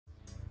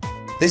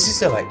This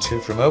is a lecture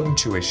from Open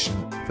Tuition.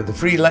 For the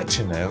free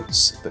lecture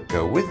notes that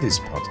go with this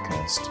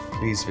podcast,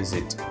 please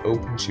visit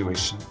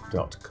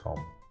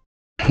opentuition.com.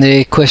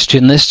 The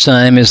question this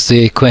time is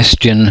the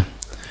question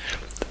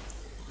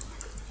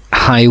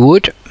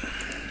Highwood.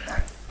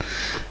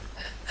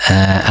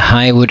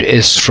 Highwood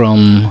is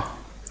from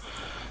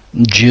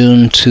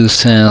June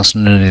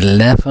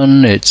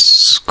 2011.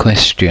 It's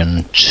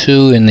question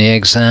 2 in the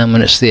exam,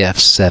 and it's the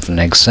F7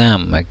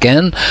 exam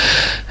again.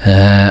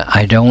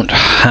 I don't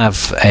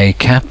have a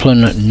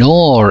Kaplan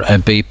nor a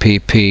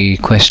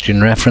BPP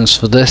question reference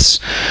for this.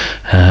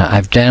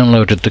 I've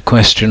downloaded the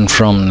question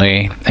from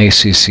the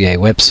ACCA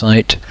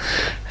website,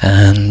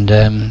 and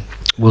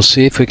we'll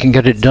see if we can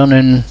get it done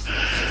in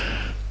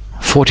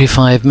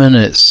 45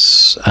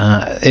 minutes.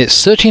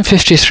 It's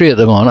 13:53 at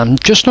the moment. I'm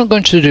just not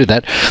going to do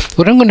that.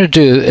 What I'm going to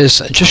do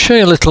is just show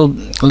you a little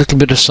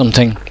bit of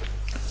something.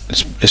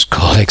 It's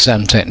called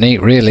exam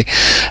technique, really,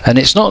 and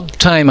it's not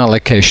time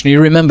allocation. You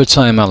remember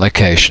time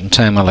allocation.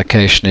 Time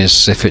allocation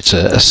is if it's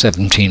a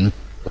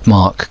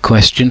 17-mark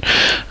question,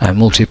 I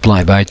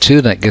multiply by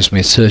 2, that gives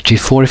me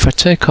 34. If I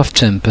take off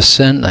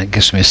 10%, that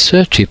gives me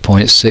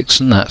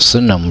 30.6, and that's the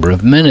number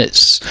of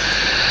minutes.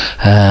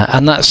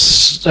 And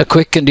that's a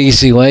quick and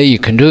easy way. You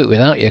can do it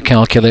without your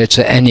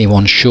calculator.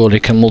 Anyone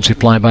surely can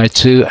multiply by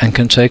 2 and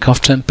can take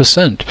off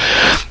 10%.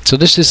 So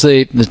this is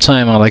the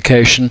time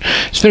allocation.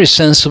 It's very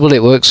sensible.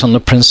 It works on the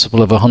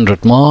principle of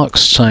 100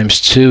 marks.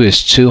 Times 2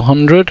 is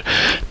 200.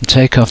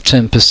 Take off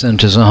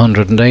 10% is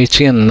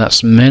 180, and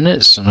that's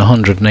minutes. And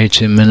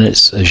 180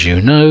 minutes, as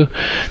you know,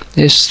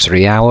 is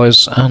 3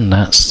 hours, and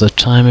that's the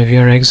time of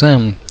your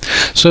exam.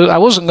 So I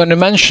wasn't going to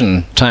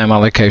mention time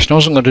allocation. I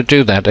wasn't going to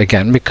do that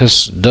again,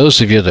 because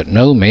those of you that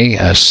know me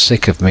are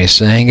sick of me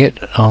saying it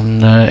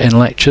in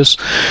lectures,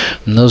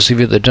 and those of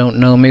you that don't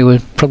know me were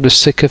probably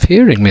sick of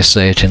hearing me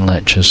say it in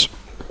lectures.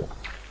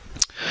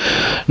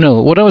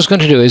 No, what I was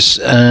going to do is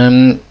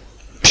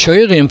show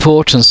you the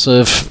importance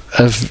of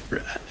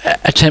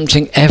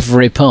attempting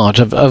every part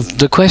of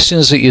the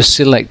questions that you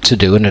select to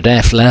do. And at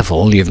F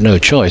level you've no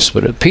choice,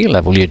 but at P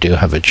level you do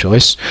have a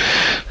choice.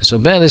 So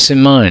bear this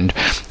in mind.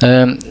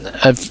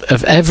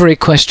 Of every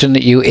question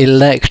that you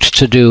elect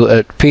to do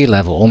at P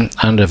level,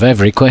 and of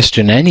every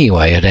question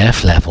anyway at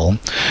F level,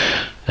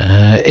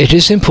 it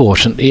is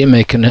important that you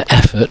make an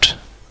effort.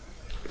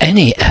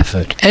 Any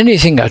effort,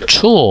 anything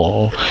at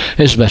all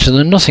is better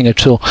than nothing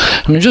at all.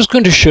 And I'm just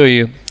going to show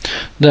you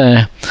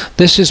there.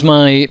 This is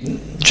my,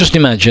 just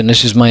imagine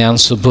this is my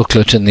answer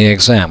booklet in the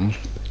exam,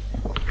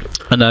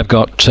 and I've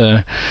got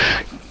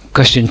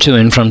question 2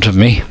 in front of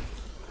me,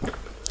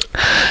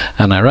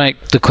 and I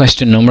write the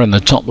question number in the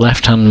top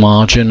left hand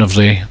margin of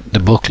the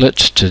booklet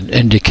to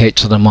indicate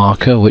to the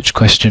marker which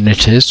question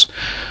it is.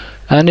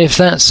 And if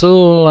that's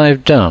all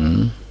I've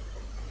done,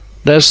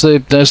 there's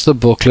the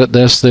booklet,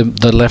 there's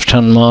the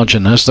left-hand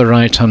margin, there's the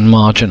right-hand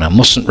margin. I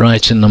mustn't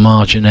write in the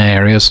margin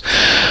areas.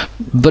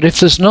 But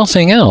if there's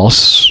nothing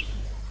else,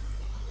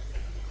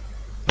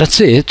 that's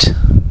it.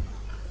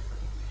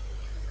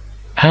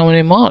 How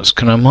many marks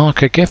can a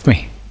marker give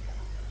me?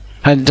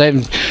 And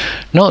I'm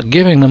not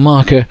giving the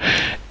marker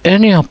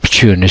any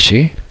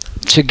opportunity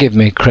to give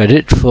me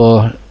credit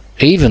for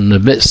even the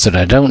bits that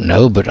I don't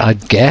know, but I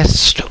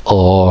guessed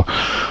or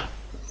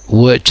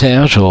worked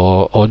out,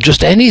 or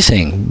just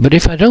anything. But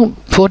if I don't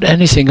put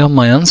anything on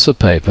my answer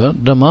paper,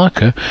 the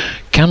marker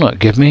cannot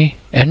give me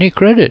any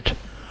credit.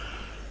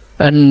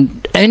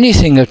 And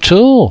anything at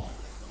all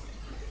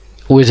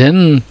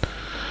within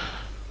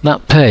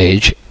that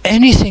page,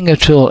 anything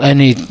at all,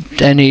 any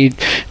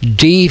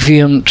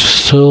deviant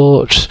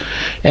thought,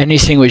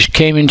 anything which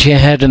came into your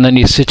head and then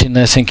you're sitting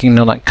there thinking,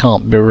 no, that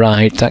can't be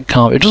right, that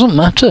can't, it doesn't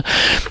matter.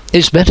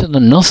 It's better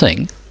than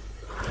nothing.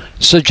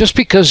 So just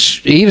because,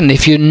 even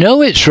if you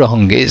know it's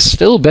wrong, it's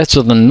still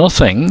better than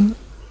nothing,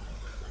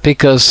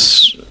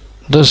 because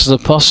there's the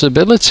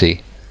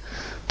possibility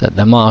that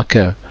the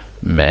marker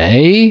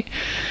may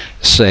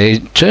say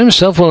to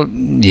himself, well,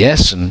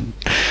 yes, and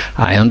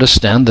I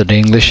understand that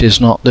English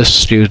is not the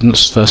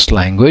student's first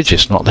language,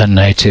 it's not their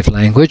native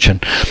language,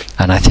 and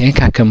I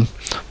think I can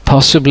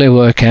possibly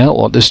work out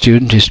what the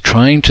student is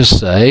trying to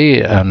say,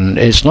 and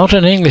it's not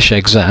an English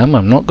exam.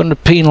 I'm not going to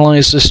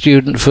penalise the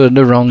student for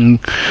the wrong,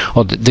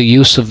 or the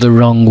use of the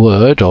wrong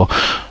word, or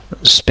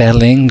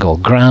spelling, or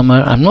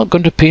grammar. I'm not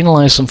going to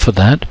penalise them for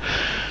that.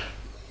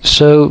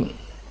 So,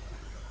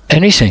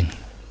 anything.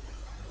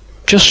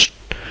 Just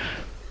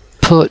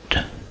put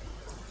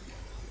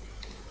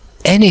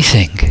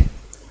anything.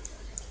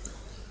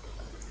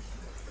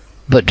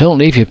 But don't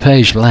leave your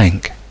page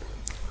blank.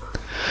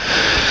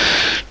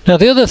 Now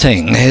the other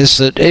thing is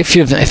that if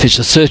it's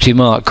a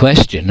 30-mark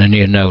question and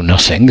you know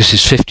nothing, this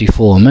is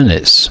 54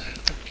 minutes,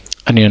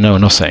 and you know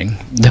nothing,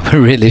 then we're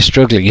really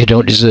struggling. You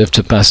don't deserve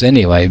to pass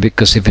anyway,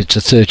 because if it's a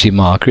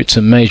 30-marker, it's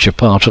a major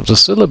part of the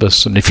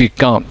syllabus, and if you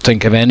can't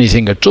think of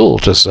anything at all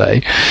to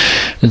say,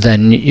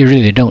 then you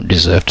really don't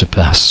deserve to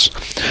pass.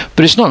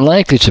 But it's not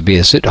likely to be,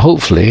 is it?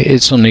 Hopefully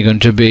it's only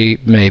going to be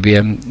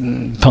maybe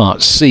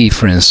part C,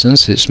 for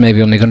instance. It's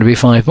maybe only going to be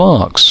 5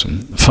 marks.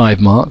 5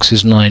 marks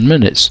is 9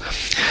 minutes.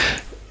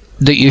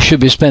 that you should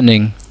be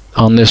spending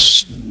on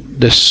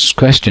this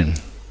question.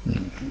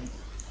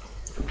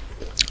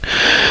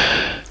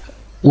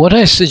 What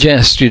I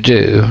suggest you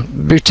do,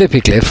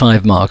 typically a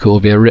 5 marker will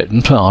be a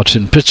written part,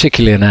 and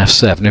particularly an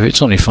F7, if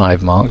it's only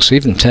 5 marks,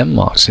 even 10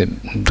 marks,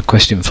 the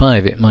question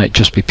 5, it might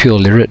just be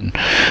purely written.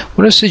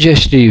 What I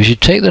suggest you do is you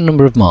take the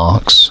number of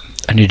marks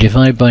and you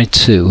divide by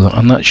 2,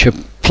 and that's your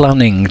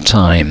planning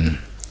time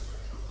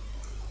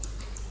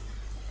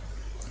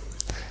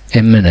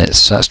in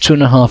minutes. That's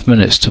 2.5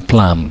 minutes to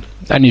plan.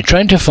 And you're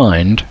trying to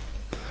find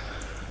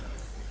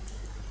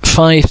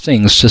 5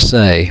 things to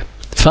say.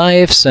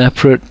 5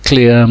 separate,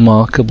 clear,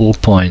 markable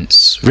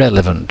points,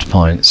 relevant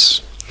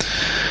points.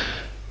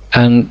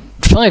 And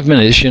 5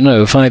 minutes, you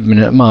know,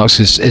 5-minute marks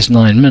is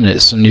 9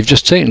 minutes, and you've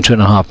just taken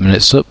 2.5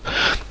 minutes up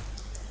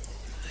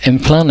in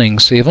planning.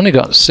 So you've only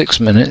got 6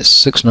 minutes,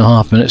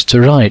 6.5 minutes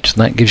to write.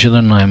 That gives you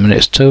the 9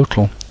 minutes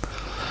total.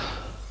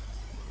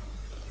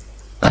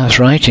 That's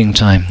writing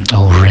time.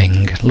 Oh,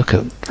 ring. Look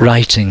at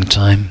writing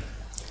time.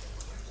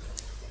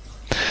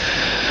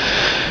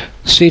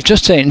 So you've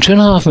just taken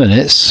 2.5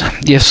 minutes,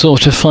 you've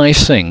thought of 5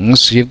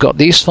 things, you've got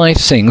these 5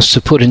 things to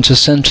put into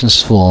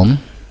sentence form.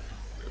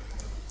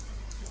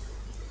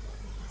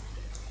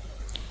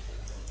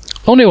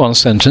 Only 1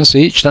 sentence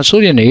each, that's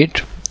all you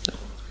need.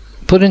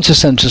 Put into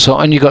sentence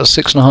form, and you've got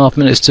 6.5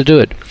 minutes to do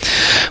it.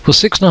 Well,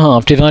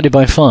 6.5 divided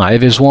by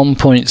 5 is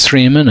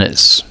 1.3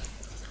 minutes.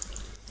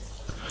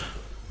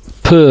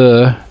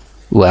 Per,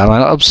 well,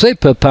 I'll say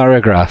per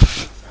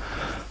paragraph.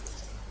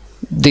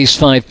 These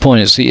 5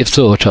 points that you've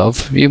thought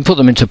of, you can put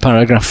them into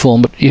paragraph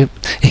form, but you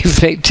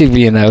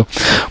effectively, you know,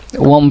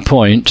 1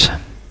 point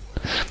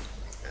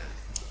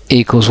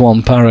equals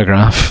 1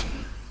 paragraph.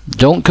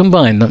 Don't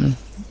combine them.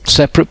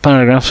 Separate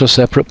paragraphs or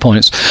separate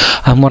points.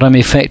 And what I'm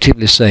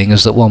effectively saying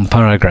is that 1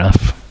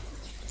 paragraph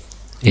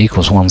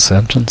equals 1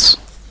 sentence.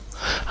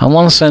 And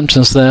 1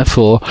 sentence,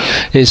 therefore,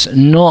 is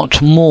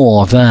not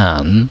more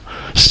than,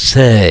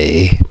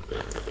 say,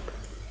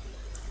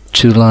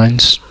 2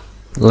 lines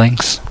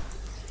length.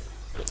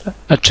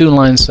 A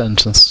 2-line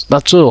sentence.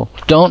 That's all.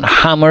 Don't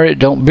hammer it,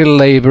 don't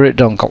belabor it,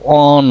 don't go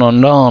on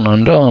and on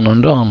and on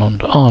and on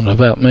and on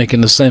about making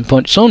the same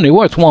point. It's only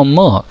worth 1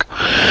 mark.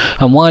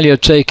 And while you're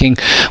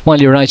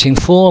writing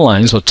 4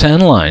 lines or 10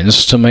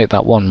 lines to make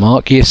that 1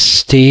 mark, you're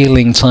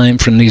stealing time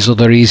from these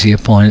other easier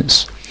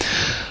points.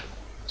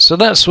 So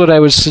that's what I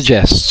would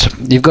suggest.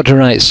 You've got to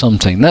write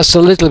something. That's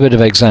a little bit of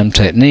exam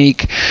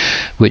technique,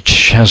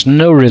 which has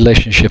no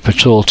relationship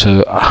at all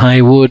to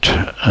Highwood,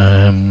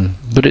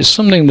 but it's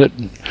something that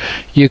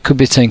you could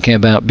be thinking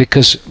about,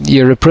 because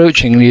you're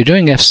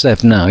doing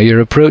F7 now, you're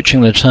approaching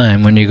the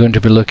time when you're going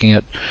to be looking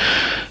at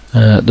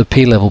the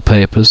P-level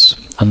papers.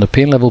 And the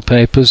P-level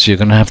papers, you're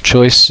going to have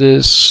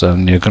choices,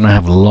 and you're going to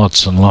have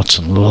lots and lots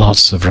and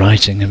lots of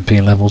writing in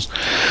P-levels.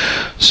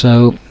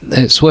 So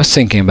it's worth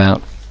thinking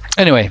about.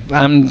 Anyway,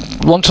 I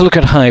want to look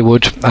at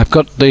Highwood. I've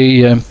got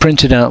the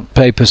printed out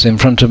papers in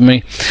front of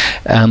me,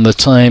 and the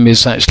time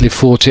is actually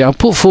 40. I'll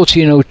put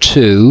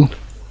 14:02,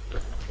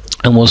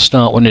 and we'll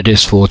start when it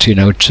is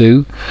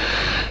 14:02.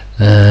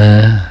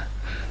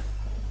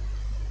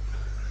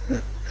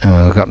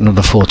 Oh, I've got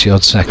another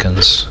 40-odd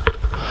seconds.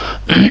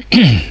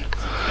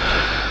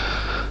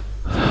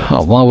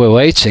 Oh, while we're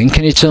waiting,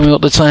 can you tell me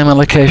what the time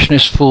allocation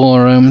is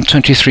for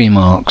 23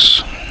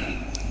 marks?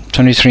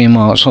 23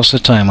 marks, what's the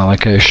time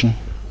allocation?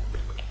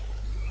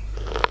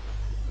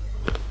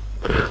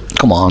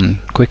 Come on,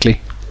 quickly.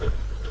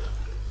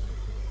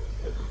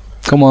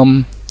 Come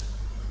on.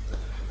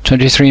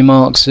 23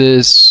 marks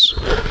is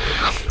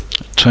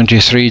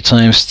 23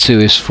 times 2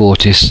 is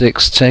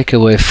 46. Take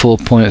away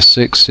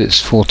 4.6,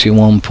 it's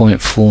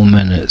 41.4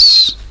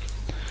 minutes.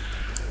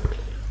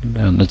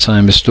 And the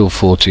time is still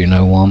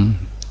 14:01.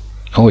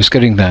 Oh, it's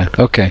getting there.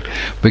 Okay,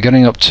 we're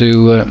getting up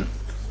to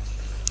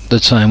the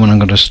time when I'm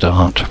going to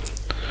start.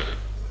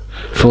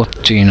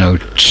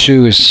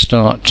 14:02 is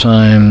start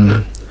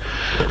time.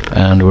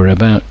 And we're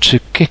about to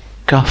kick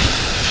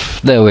off.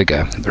 There we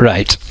go.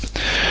 Right.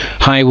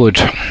 Highwood.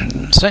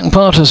 Second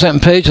part of the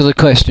second page of the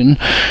question.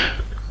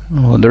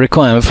 The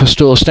requirement for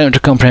store statement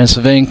of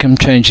comprehensive income,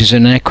 changes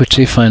in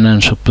equity,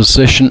 financial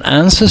position,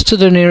 answers to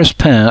the nearest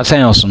pair,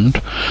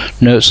 1,000.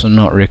 Notes are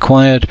not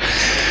required.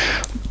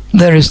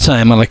 There is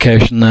time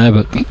allocation there,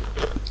 but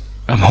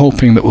I'm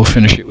hoping that we'll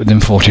finish it within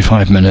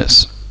 45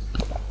 minutes.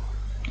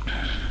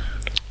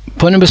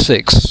 Point number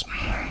 6.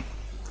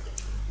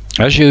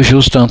 As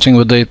usual, starting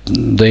with the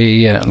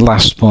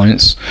last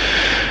points.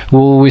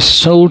 Well, we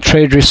sold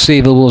trade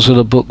receivables at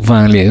a book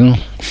value.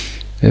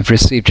 If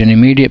received an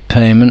immediate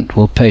payment,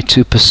 we'll pay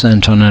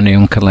 2% on any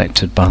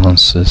uncollected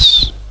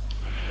balances.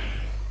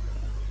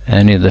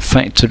 Any of the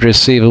factored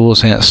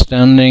receivables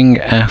outstanding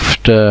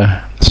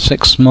after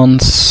 6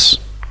 months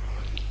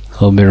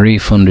will be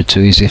refunded to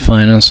Easy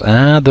Finance.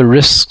 The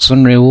risks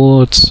and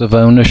rewards of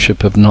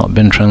ownership have not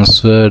been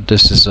transferred.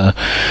 This is an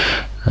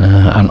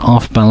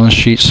off-balance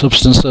sheet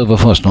substance over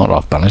form. It's not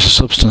off-balance,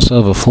 substance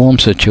over form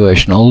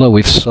situation. Although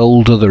we've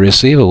sold other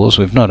receivables,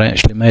 we've not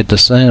actually made the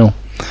sale.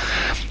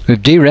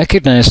 We've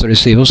derecognized the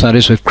receivables, that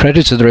is, we've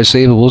credited the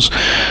receivables,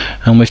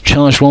 and we've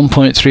charged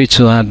 1.3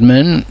 to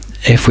admin.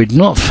 If we'd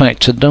not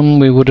factored them,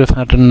 we would have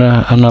had an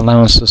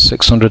allowance of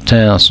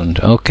 600,000.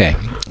 Okay,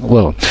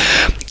 well,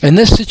 in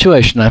this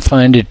situation, I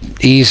find it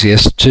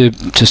easiest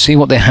to see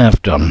what they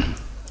have done.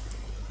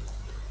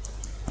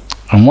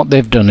 And what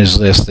they've done is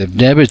this: they've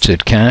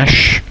debited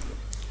cash.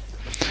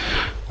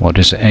 What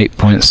is it?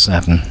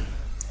 8.7.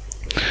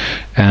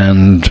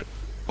 And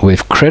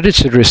we've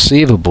credited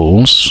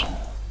receivables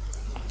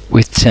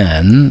with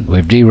 10.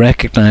 We've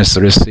derecognized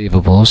the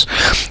receivables,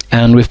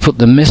 and we've put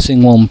the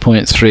missing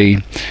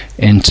 1.3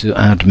 into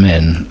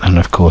admin, and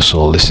of course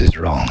all this is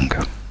wrong.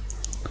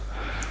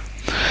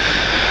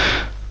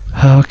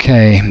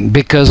 Okay,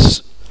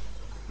 because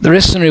the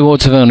risks and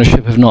rewards of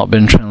ownership have not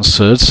been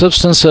transferred.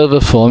 Substance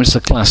over form, it's a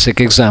classic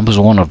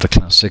example, one of the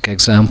classic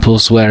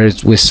examples where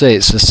we say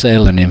it's a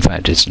sale and in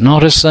fact it's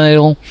not a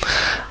sale.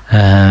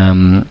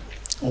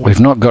 We've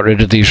not got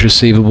rid of these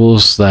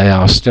receivables, they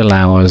are still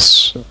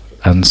ours.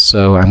 And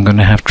so I'm going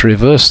to have to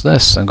reverse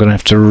this. I'm going to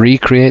have to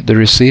recreate the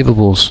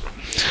receivables.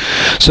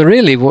 So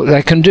really what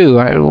I can do,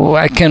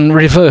 I can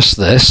reverse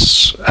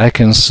this. I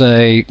can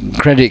say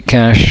credit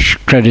cash,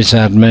 credit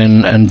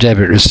admin, and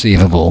debit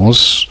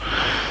receivables.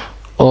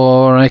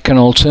 Or I can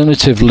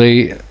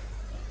alternatively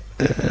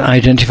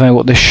identify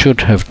what they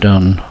should have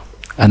done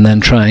and then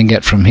try and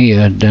get from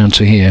here down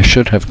to here.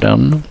 Should have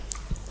done.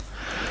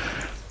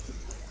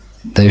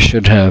 They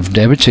should have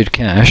debited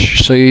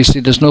cash. So you see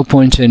there's no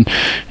point in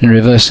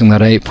reversing that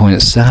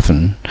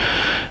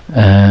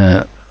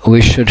 8.7.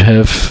 We should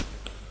have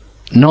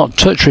not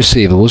touched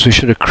receivables. We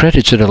should have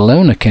credited a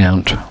loan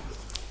account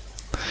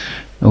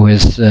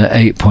with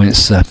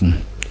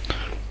 8.7.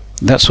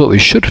 That's what we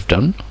should have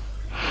done.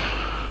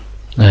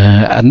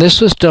 And this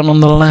was done on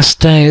the last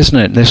day, isn't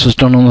it? This was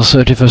done on the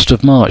 31st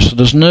of March. So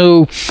there's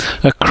no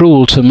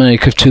accrual to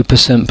make of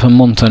 2% per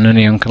month on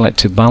any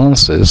uncollected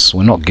balances.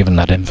 We're not given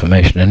that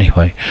information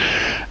anyway.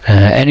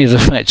 Any of the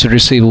factored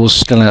receivables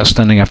still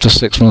outstanding after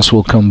 6 months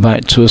will come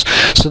back to us.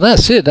 So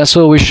that's it. That's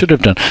all we should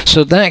have done.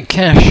 So that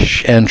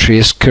cash entry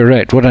is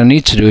correct. What I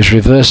need to do is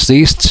reverse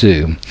these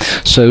two.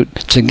 So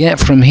to get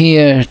from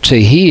here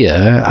to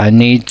here, I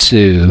need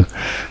to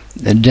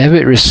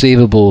debit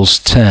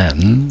receivables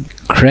 10,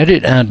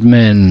 credit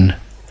admin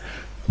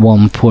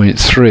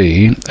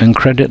 1.3, and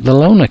credit the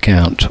loan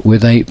account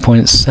with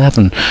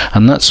 8.7.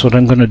 And that's what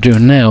I'm going to do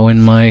now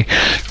in my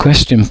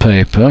question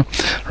paper.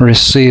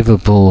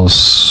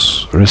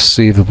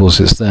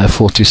 Receivables is there,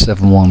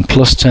 47.1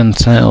 plus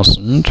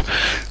 10,000.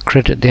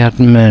 Credit the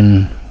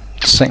admin,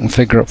 second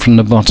figure up from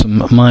the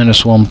bottom,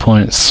 minus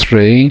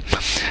 1.3,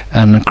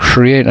 and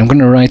create. I'm going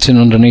to write in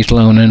underneath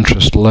loan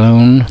interest,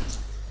 loan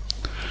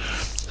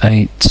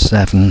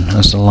 8.7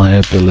 as a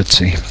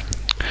liability.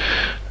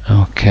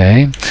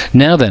 Okay,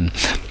 now then,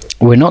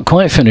 we're not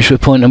quite finished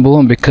with point number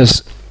 1,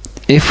 because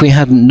if we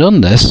hadn't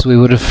done this we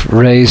would have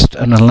raised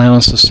an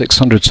allowance of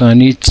 600. So I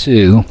need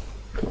to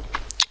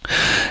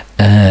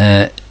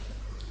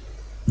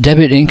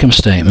debit income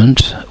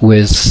statement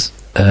with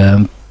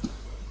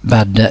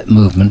bad debt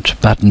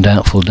movement, bad and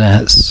doubtful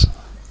debts,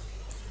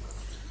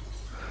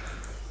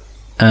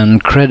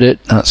 and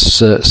credit, that's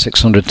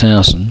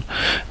 600,000,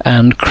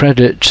 and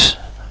credit,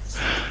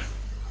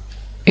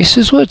 he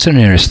says what's the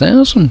nearest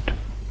thousand?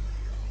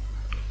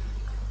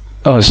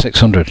 Oh,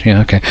 600,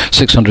 yeah, okay,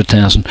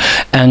 600,000,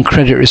 and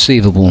credit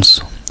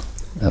receivables.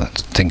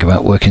 Think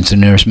about working to the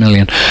nearest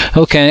million.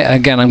 Okay,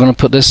 again, I'm going to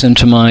put this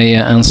into my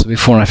answer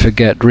before I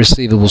forget.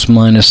 Receivables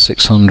minus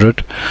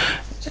 600,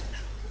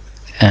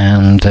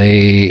 and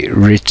the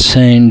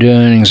retained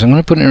earnings, I'm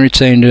going to put in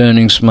retained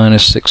earnings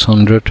minus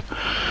 600.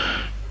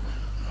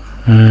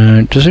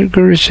 Does it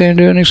go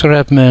retained earnings or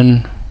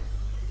admin?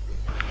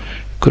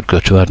 Could go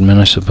to admin,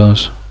 I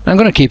suppose. I'm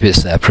going to keep it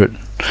separate.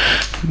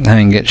 I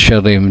can show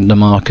the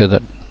marker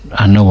that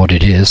I know what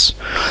it is.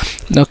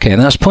 Okay,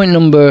 that's point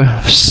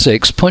number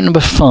 6. Point number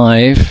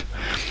 5,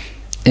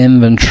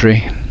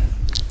 inventory.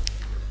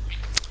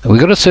 We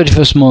got a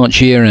 31st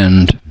March year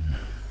end,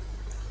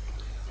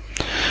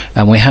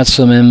 and we had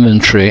some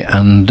inventory,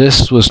 and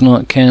this was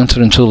not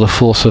counted until the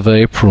 4th of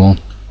April,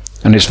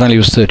 and its value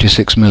was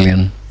 36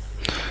 million.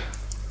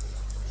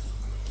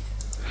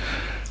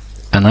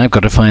 And I've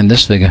got to find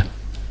this figure.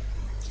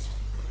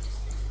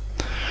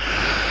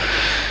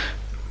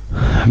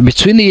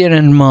 Between the year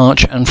end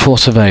March and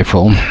 4th of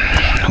April,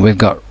 we've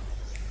got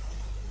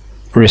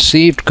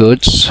received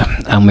goods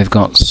and we've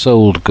got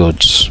sold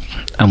goods,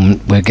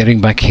 and we're getting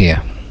back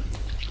here.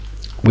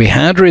 We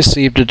had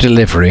received a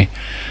delivery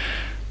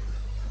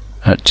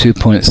at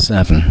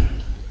 2.7,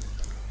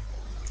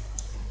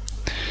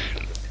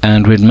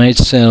 and we'd made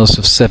sales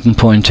of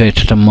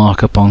 7.8 at a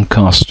markup on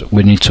cost.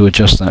 We need to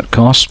adjust that.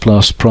 Cost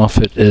plus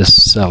profit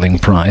is selling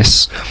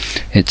price.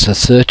 It's a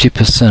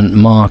 30%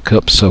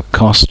 markup, so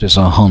cost is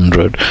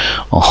 100.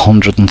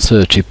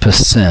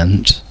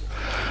 130%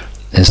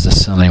 is the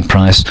selling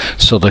price.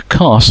 So the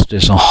cost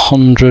is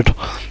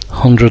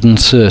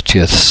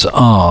 130ths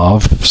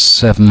of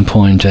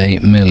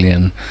 7.8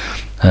 million.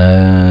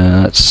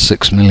 That's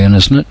 6 million,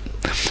 isn't it?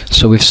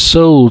 So we've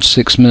sold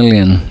 6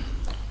 million.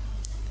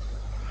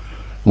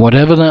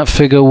 Whatever that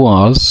figure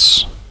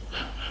was,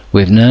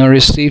 we've now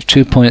received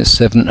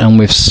 2.7 and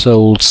we've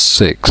sold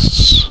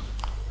 6.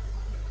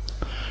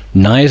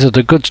 Neither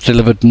the goods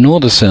delivered nor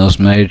the sales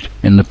made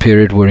in the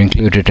period were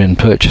included in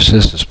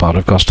purchases as part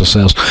of cost of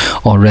sales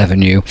or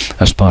revenue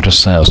as part of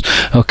sales.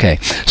 Okay,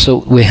 so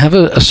we have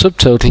a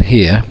subtotal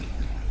here.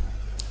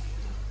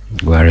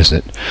 Where is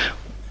it?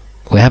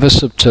 We have a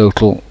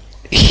subtotal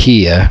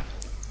here,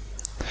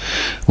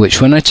 which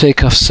when I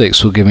take off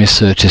 6 will give me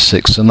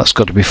 36, and that's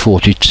got to be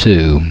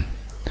 42.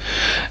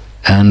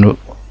 And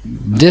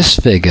this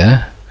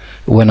figure,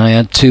 when I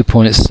add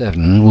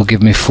 2.7, will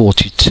give me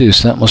 42,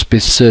 so that must be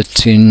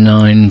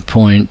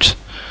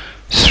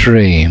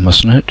 39.3,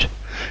 mustn't it?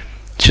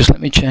 Just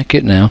let me check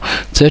it now.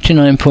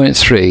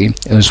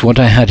 39.3 was what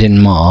I had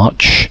in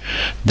March,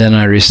 then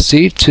I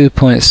received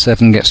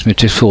 2.7, gets me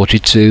to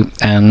 42,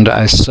 and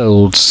I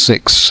sold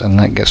 6, and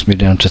that gets me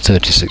down to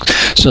 36.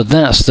 So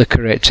that's the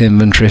correct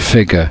inventory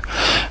figure.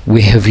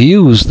 We have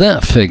used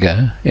that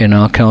figure in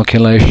our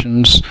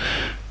calculations,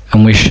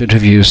 and we should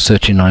have used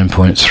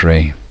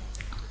 39.3.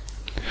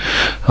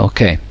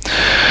 Okay,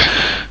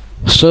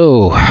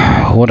 so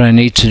what I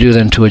need to do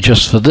then to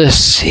adjust for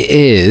this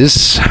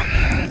is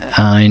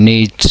I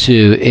need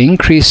to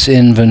increase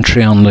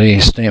inventory on the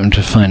statement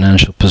of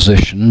financial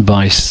position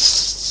by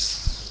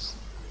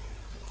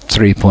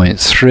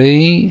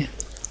 3.3,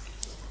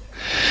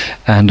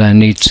 and I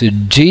need to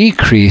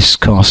decrease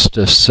cost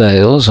of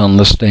sales on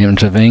the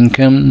statement of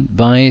income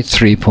by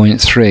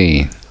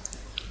 3.3.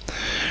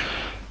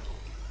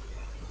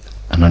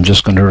 And I'm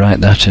just going to write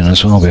that in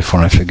as well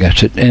before I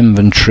forget it.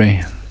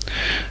 Inventory.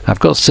 I've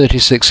got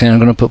 36 here. I'm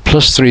going to put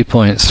plus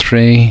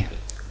 3.3.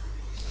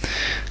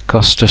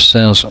 Cost of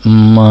sales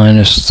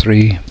minus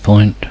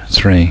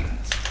 3.3.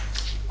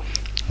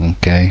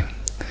 Okay.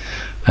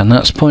 And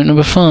that's point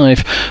number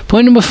 5.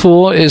 Point number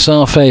 4 is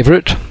our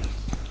favourite.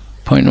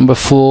 Point number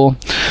 4.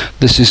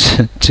 This is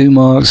 2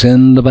 marks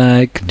in the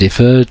bag.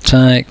 Deferred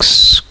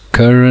tax.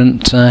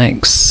 Current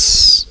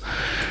tax.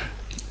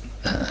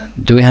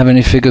 Do we have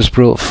any figures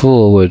brought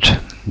forward?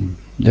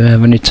 Do we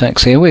have any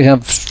tax here? We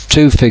have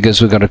 2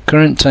 figures. We've got a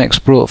current tax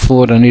brought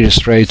forward. I need a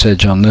straight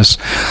edge on this.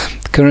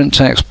 Current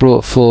tax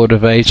brought forward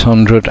of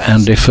 800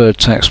 and deferred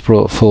tax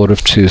brought forward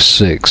of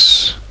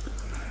 26.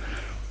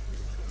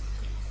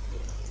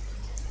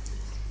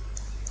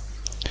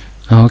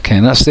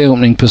 Okay, that's the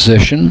opening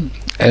position.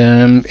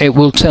 It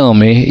will tell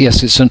me,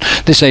 yes,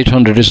 this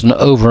 800 is an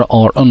over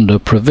or under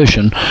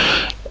provision.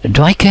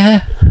 Do I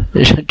care?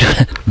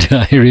 Do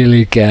I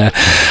really care?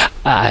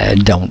 I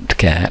don't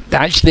care.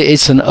 Actually,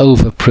 it's an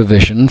over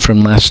provision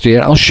from last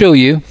year. I'll show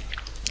you.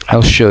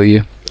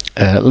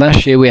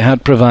 Last year we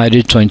had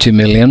provided 20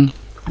 million.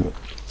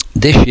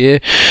 This year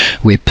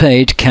we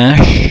paid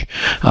cash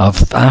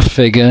of that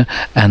figure,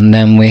 and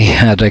then we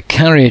had a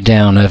carry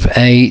down of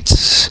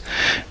 8,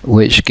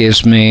 which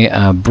gives me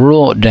a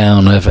brought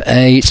down of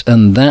 8,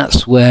 and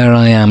that's where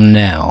I am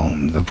now.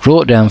 The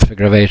brought down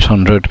figure of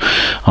 800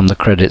 on the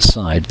credit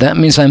side. That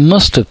means I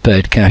must have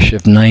paid cash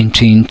of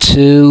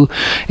 19.2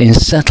 in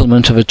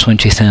settlement of a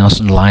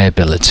 20,000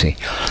 liability.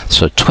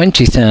 So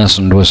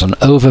 20,000 was an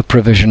over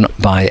provision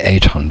by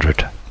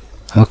 800.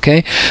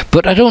 Okay,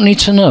 but I don't need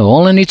to know.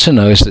 All I need to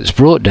know is that it's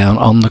brought down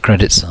on the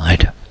credit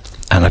side.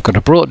 And I've got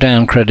a brought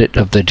down credit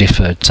of the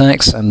deferred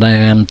tax, and I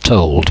am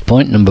told,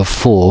 point number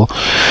 4,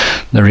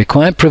 the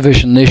required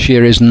provision this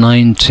year is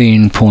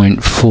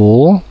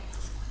 19.4.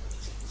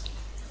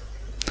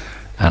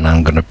 And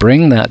I'm going to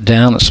bring that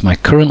down. That's my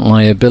current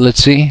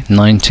liability,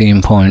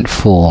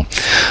 19.4.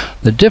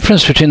 The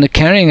difference between the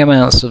carrying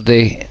amounts of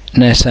the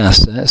net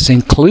assets,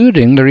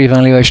 including the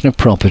revaluation of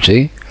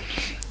property,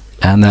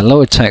 and their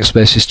lower tax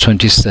base is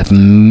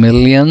 27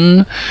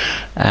 million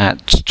at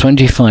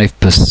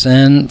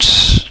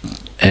 25%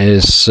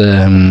 is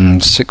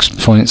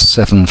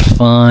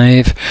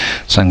 6.75.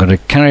 So I'm going to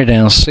carry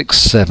down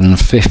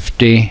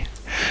 6,750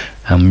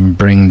 and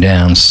bring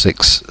down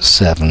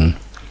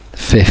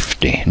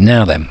 6,750.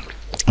 Now then,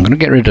 I'm going to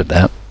get rid of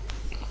that.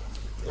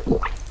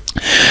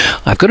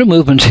 I've got a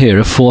movement here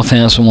of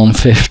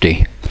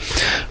 4,150.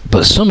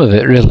 But some of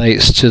it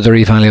relates to the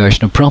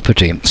revaluation of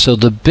property. So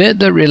the bit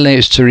that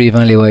relates to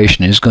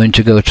revaluation is going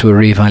to go to a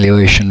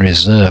revaluation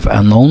reserve,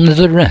 and only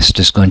the rest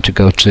is going to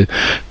go to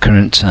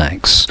current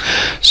tax.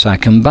 So I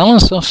can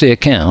balance off the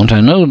account.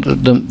 I know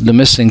that the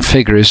missing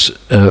figure is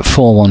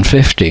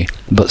 4,150,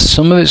 but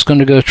some of it's going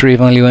to go to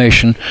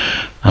revaluation,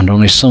 and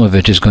only some of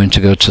it is going to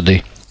go to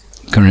the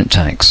current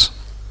tax.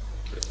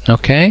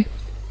 Okay?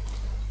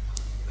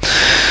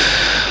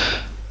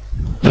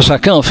 But I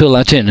can't fill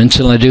that in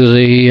until I do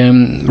the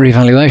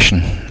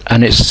revaluation,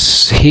 and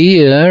it's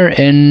here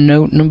in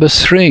note number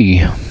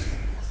 3.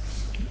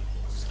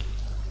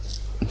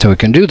 So we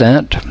can do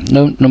that.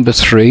 Note number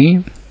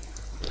 3.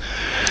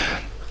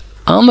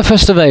 On the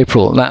 1st of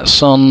April,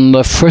 that's on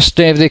the first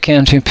day of the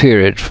accounting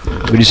period,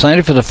 we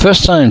decided for the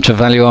first time to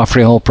value our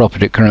freehold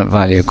property at current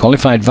value.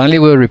 Qualified value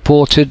were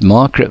reported,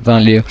 market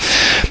value,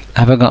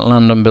 Have I got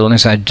land and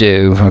buildings? I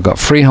do. I've got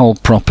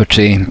freehold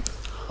property,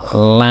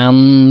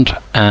 land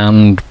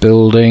and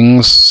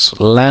buildings.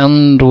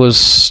 Land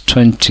was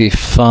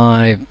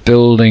 25,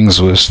 buildings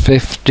was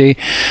 50,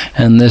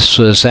 and this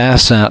was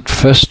as at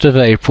 1st of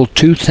April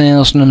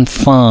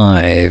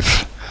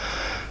 2005.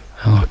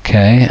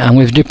 Okay, and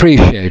we've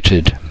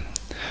depreciated.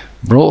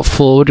 Brought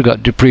forward, we've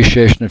got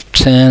depreciation of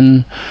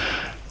 10.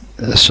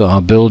 So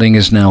our building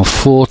is now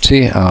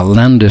 40, our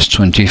land is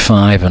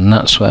 25, and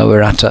that's where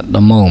we're at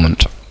the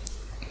moment.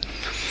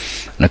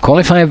 And a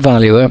qualified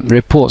valuer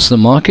reports the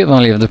market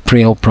value of the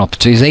freehold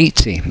property is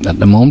 80. At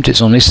the moment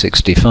it's only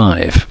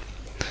 65,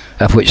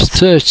 of which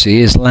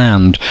 30 is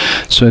land.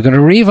 So we've got a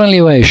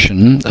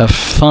revaluation of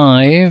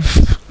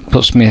 5,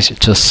 puts me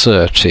to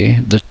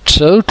 30. The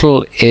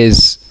total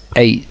is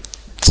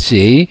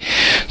 80,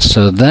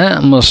 so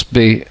that must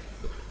be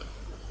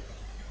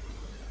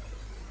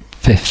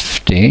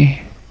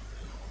 50.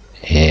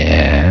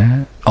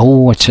 Yeah.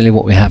 Oh, I tell you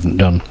what we haven't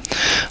done.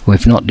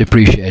 We've not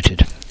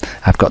depreciated.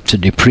 I've got to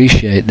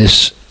depreciate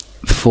this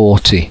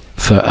 40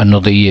 for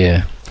another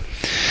year.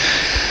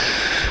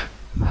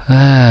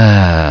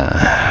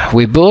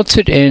 We bought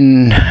it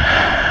in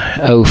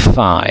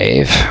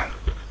 05.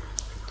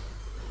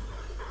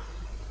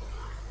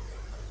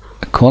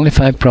 A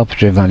qualified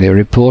property value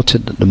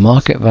reported that the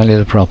market value of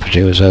the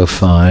property was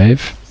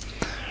 05.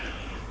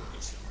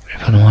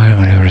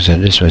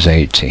 This was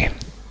 80,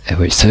 of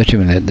which 30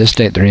 million. At this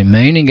date, the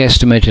remaining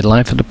estimated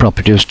life of the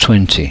property was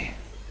 20.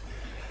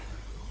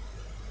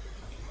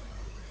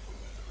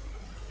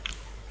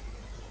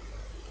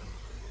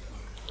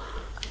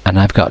 And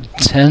I've got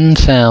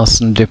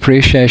 10,000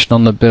 depreciation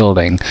on the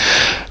building.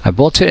 I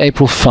bought it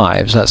April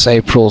 5, so that's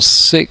April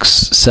 6,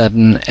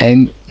 7,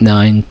 8,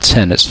 9,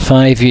 10. It's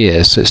 5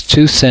 years, so it's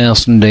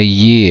 2,000 a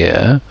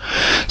year.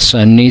 So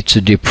I need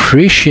to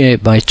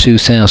depreciate by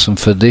 2,000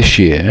 for this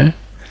year.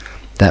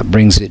 That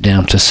brings it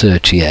down to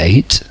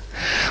 38.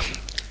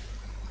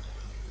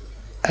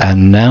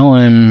 And now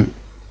am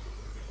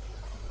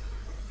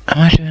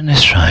I doing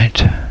this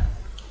right?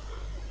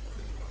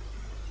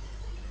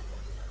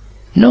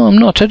 No, I'm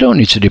not. I don't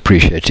need to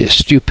depreciate it. It's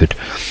stupid.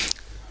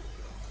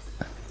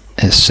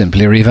 It's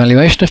simply a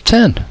revaluation of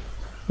 10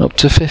 up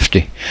to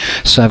 50.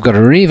 So I've got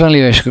a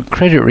revaluation,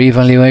 credit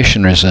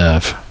revaluation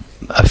reserve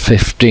of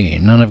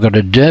 15, and I've got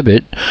a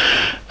debit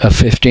of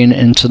 15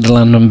 into the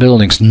land and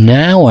buildings.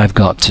 Now I've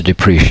got to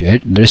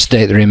depreciate. This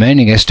date, the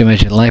remaining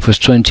estimated life was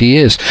 20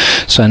 years.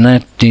 So I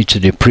now need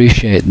to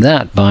depreciate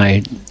that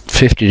by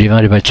 50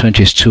 divided by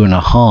 20 is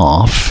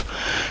 2.5.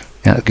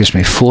 That gives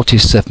me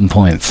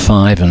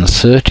 47.5 and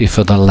 30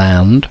 for the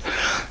land.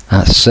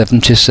 That's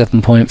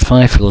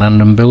 77.5 for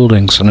land and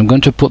buildings. And I'm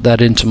going to put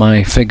that into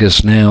my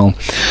figures now.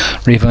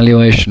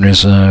 Revaluation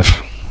reserve.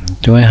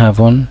 Do I have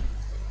one?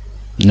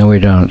 No, we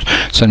don't.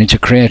 So I need to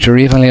create a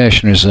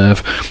revaluation reserve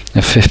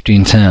of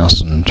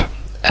 15,000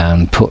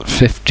 and put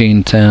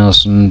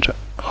 15,000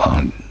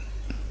 on.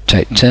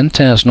 Take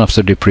 10,000 off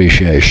the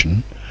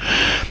depreciation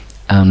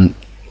and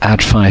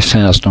add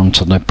 5,000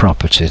 onto the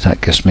property. That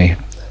gives me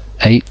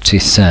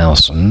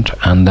 80,000,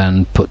 and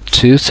then put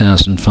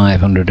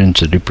 2,500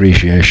 into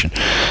depreciation,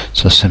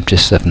 so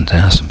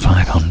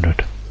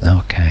 77,500.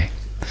 Okay.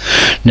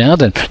 Now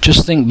then,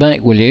 just think back,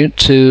 will you,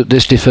 to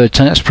this deferred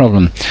tax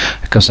problem,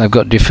 because I've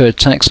got deferred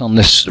tax on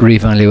this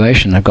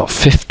revaluation. I've got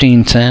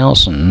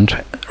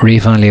 15,000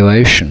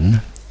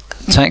 revaluation.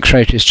 Tax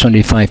rate is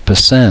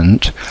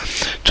 25%.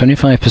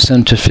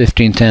 25% of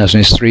 15,000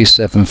 is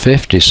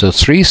 3,750. So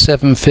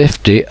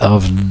 3,750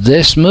 of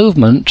this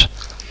movement.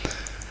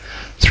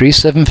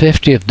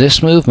 3,750 of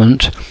this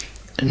movement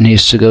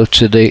needs to go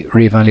to the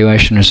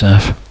revaluation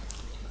reserve.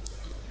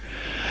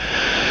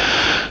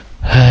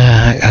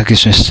 That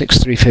gives me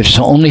 6,350.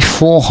 So only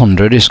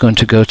 400 is going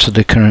to go to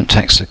the current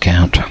tax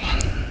account.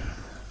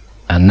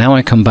 And now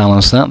I can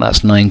balance that.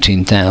 That's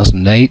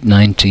 19,008,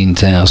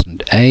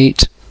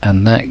 19,008.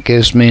 And that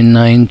gives me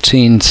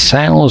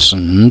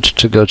 19,000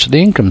 to go to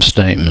the income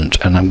statement,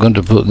 and I'm going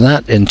to put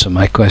that into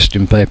my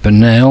question paper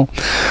now.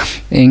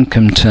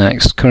 Income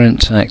tax, current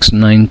tax,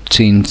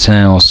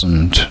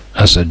 19,000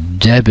 as a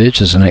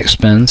debit, as an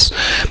expense,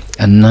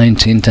 and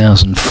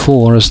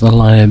 19,004 as the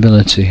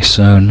liability.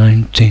 So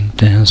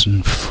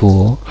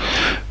 19,004.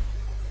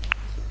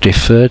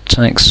 Deferred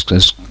tax,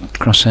 let's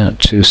cross out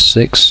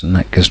 26, and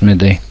that gives me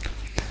the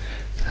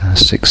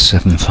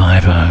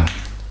 6750.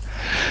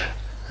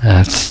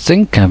 I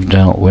think I've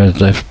dealt with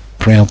the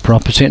freehold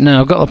property.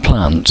 Now I've got a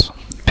plant,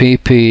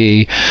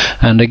 PPE,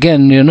 and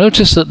again you'll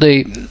notice that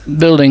the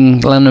building,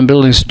 land and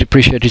buildings,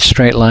 depreciated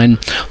straight line.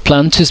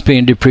 Plant is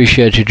being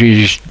depreciated,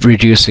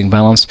 reducing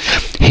balance.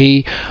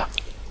 He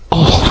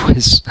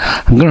always,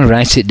 I'm going to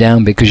write it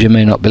down because you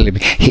may not believe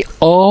me, he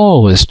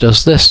always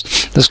does this.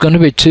 There's going to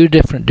be two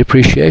different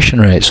depreciation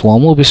rates.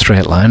 One will be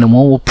straight line and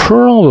one will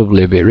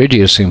probably be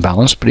reducing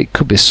balance, but it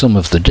could be some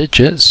of the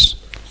digits.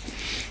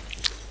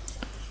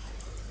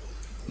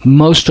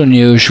 Most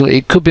unusual,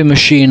 it could be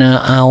machine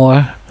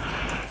hour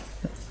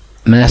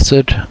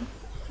method,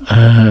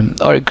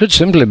 Or it could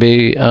simply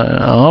be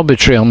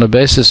arbitrary on the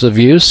basis of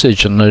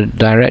usage and the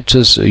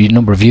director's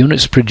number of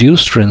units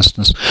produced, for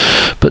instance.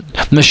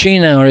 But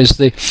machine hour is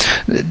the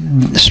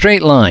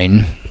straight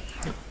line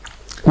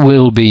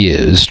will be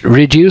used.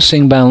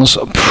 Reducing balance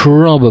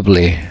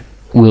probably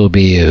will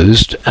be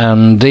used,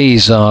 and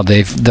these are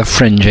the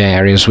fringe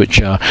areas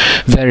which are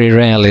very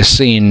rarely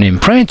seen in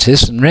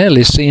practice and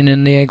rarely seen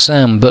in the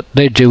exam, but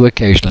they do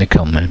occasionally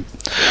come in.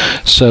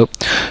 So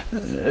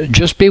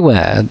just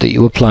beware that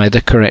you apply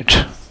the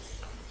correct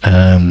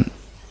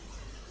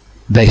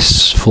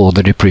base for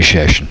the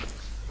depreciation.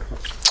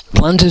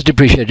 Plant is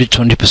depreciated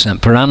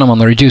 20% per annum on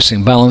the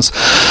reducing balance.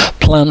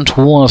 Plant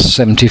was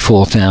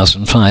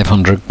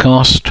 74,500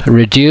 cost,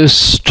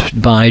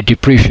 reduced by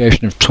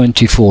depreciation of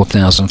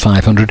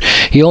 24,500.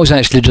 He always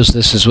actually does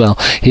this as well.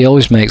 He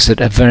always makes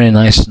it a very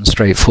nice and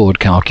straightforward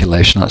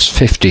calculation. That's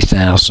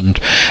 50,000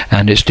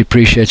 and it's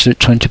depreciated at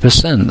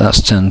 20%.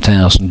 That's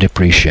 10,000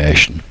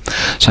 depreciation.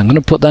 So I'm going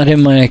to put that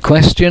in my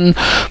question,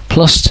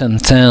 plus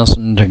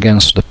 10,000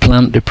 against the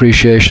plant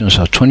depreciation,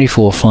 so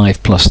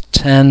 24,500 plus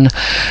 10.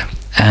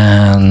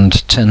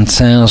 And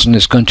 10,000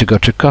 is going to go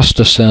to cost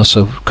of sales,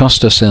 so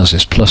cost of sales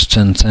is plus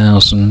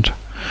 10,000,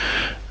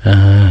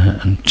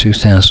 and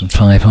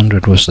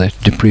 2,500 was the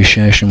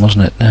depreciation,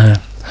 wasn't it?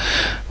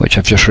 Which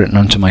I've just written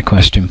onto my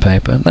question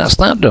paper. That's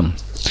that done.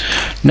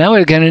 Now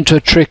we're getting into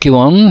a tricky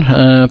one.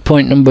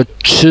 Point number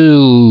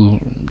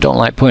 2. Don't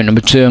like point number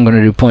 2. I'm going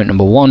to do point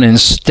number 1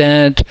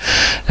 instead.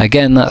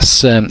 Again,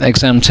 that's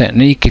exam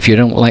technique. If you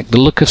don't like the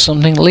look of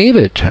something, leave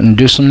it and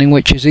do something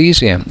which is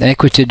easier.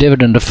 Equity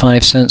dividend of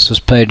 5 cents was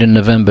paid in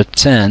November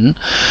 10.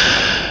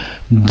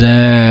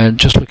 They're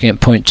just looking at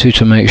point 2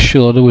 to make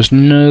sure there was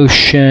no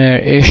share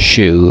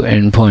issue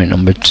in point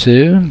number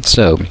 2.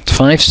 So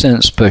 5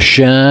 cents per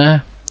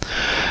share.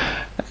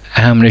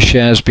 How many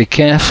shares? Be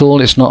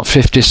careful, it's not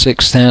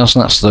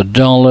 56,000, that's the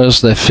dollars.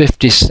 They're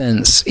 50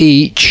 cents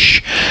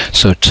each,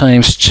 so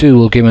times 2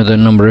 will give me the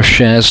number of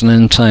shares, and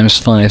then times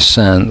 5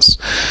 cents.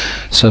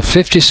 So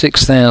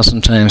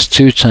 56,000 times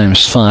 2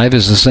 times 5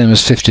 is the same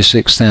as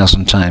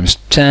 56,000 times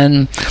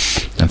 10,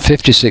 and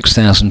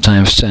 56,000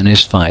 times 10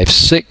 is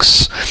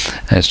 56.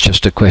 It's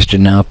just a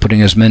question now of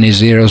putting as many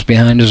zeros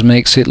behind as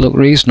makes it look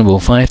reasonable.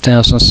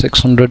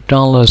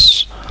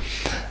 $5,600.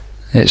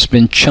 It's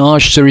been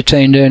charged to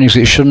retained earnings.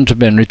 It shouldn't have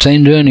been.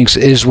 Retained earnings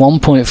is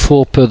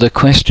 1.4 per the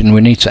question.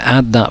 We need to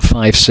add that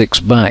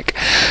 5,600 back.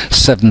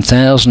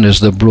 7,000 is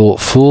the brought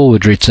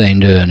forward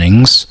retained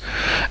earnings.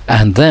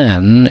 And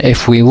then,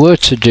 if we were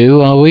to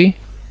do, are we?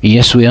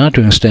 Yes, we are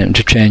doing statement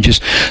of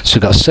changes. So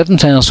we've got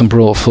 7,000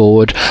 brought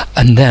forward,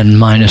 and then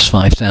minus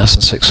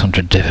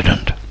 5,600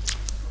 dividend.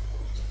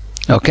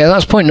 Okay,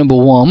 that's point number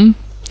 1.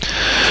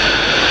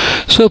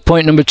 So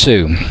point number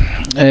 2.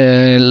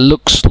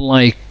 Looks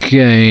like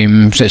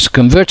it's a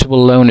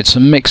convertible loan. It's a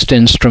mixed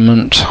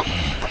instrument.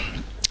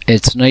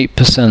 It's an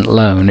 8%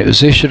 loan. It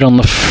was issued on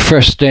the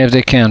first day of the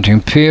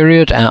accounting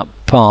period at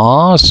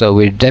par, so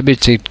we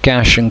debited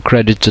cash and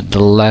credited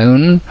the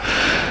loan.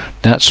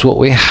 That's what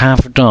we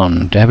have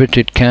done.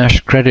 Debited cash,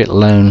 credit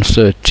loan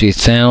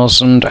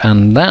 30,000,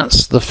 and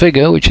that's the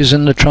figure which is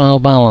in the trial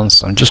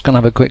balance. I'm just going to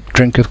have a quick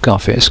drink of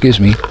coffee. Excuse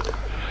me.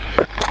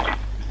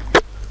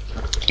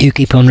 You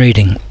keep on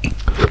reading.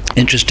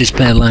 Interest is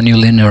payable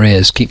annually in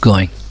arrears. Keep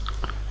going.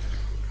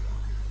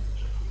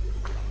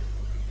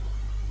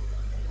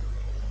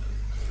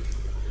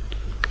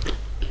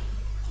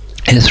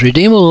 It's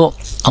redeemable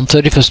on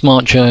 31st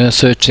March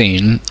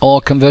 13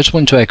 or convertible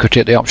into equity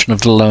at the option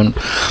of the loan,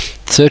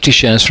 30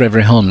 shares for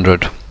every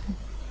 100.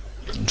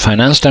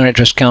 Finance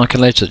director has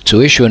calculated that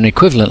to issue an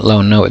equivalent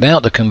loan note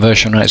without the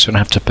conversion rights would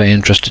have to pay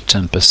interest at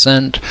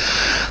 10%.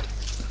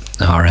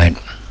 Alright.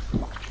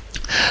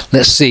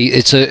 Let's see,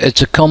 it's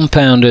a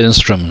compound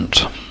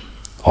instrument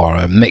or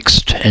a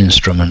mixed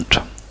instrument.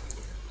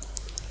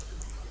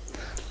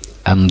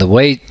 And the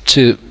way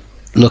to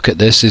look at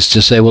this is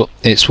to say, well,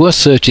 it's worth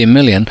 30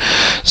 million.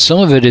 Some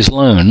of it is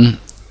loan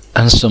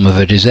and some of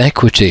it is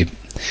equity.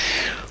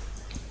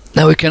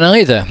 Now we can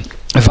either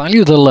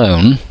value the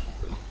loan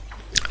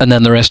and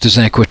then the rest is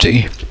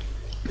equity,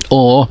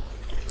 or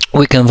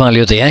we can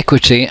value the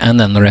equity and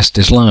then the rest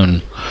is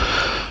loan,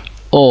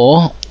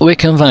 or we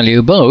can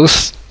value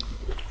both,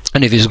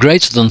 and if it's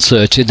greater than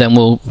 30 then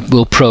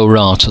we'll pro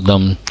rata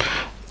them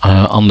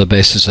on the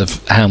basis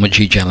of how much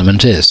each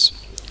element is.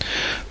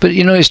 But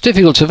you know, it's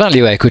difficult to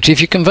value equity.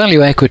 If you can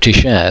value equity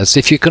shares,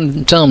 if you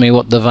can tell me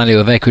what the value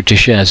of equity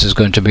shares is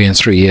going to be in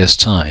 3 years'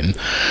 time,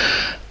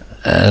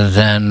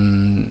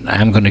 then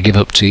I'm going to give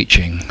up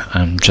teaching.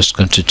 I'm just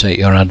going to take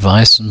your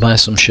advice and buy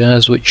some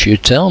shares which you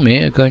tell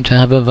me are going to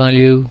have a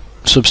value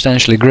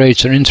substantially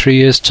greater in 3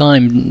 years'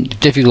 time.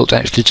 Difficult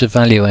actually to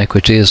value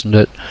equity, isn't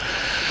it?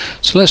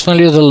 So let's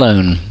value the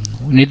loan.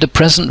 We need the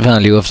present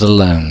value of the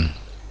loan.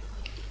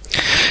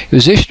 It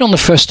was issued on the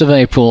 1st of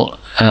April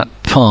at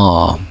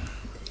par,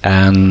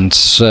 and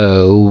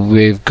so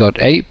we've got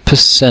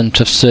 8%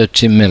 of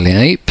 30 million.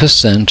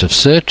 8% of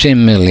 30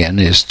 million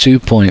is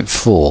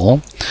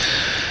 2.4,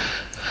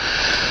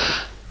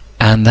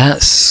 and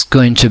that's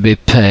going to be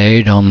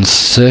paid on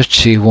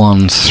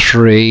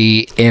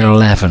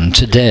 31/3/11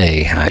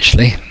 today,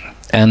 actually.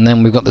 And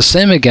then we've got the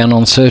same again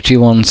on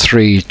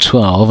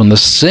 31/3/12, and the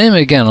same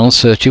again on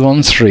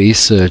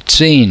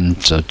 31/3/13.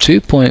 So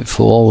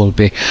 2.4 will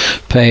be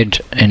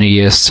paid in a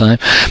year's time,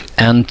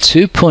 and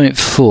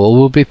 2.4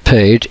 will be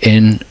paid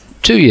in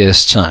 2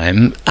 years'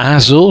 time,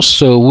 as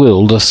also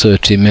will the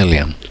 30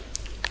 million.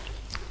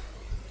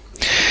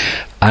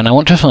 And I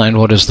want to find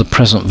what is the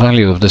present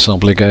value of this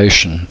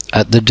obligation.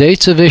 At the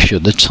date of issue,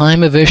 the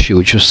time of issue,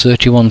 which was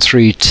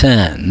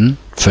 31/3/10,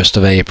 1st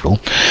of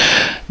April,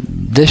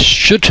 this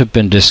should have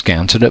been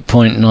discounted at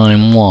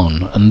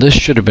 0.91, and this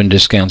should have been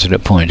discounted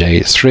at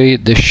 0.83,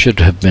 this should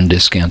have been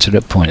discounted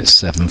at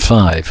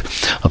 0.75.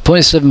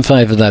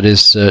 0.75 of that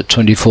is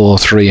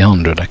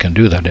 24,300. I can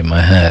do that in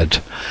my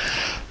head.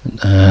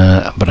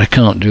 But I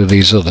can't do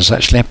these others.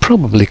 Actually, I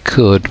probably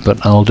could,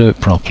 but I'll do it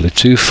properly.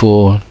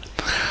 24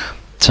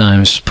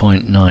 times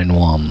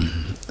 0.91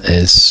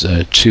 is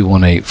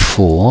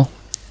 2184,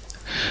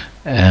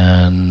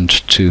 and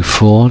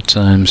 24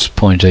 times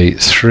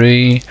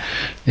 0.83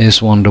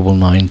 is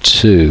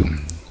 1992.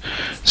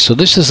 So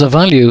this is the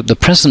value, the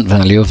present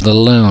value of the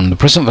loan, the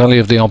present value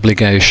of the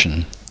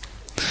obligation.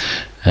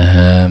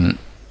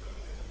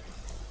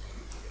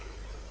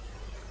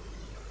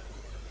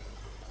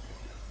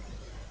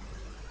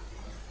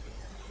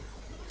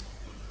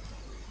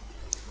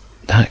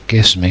 That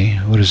gives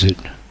me, what is it?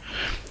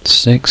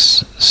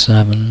 6,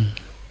 7,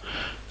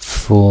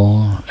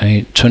 4,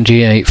 8,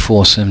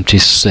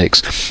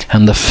 28,476,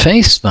 and the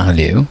face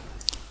value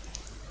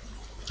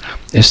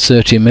is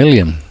 30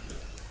 million.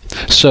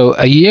 So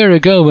a year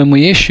ago when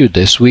we issued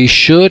this, we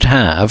should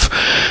have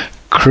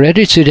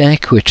credited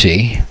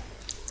equity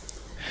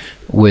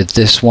with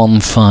this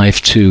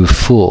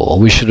 1524.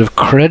 We should have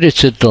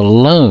credited the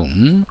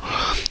loan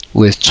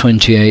with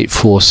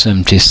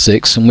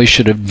 28,476, and we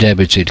should have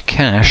debited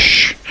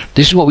cash.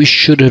 This is what we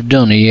should have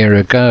done a year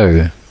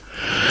ago.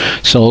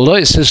 So although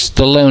it says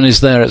the loan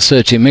is there at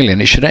 30 million,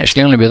 it should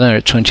actually only be there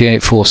at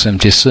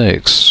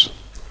 28,476.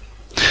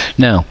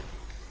 Now,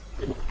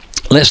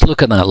 let's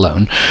look at that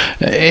loan.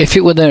 If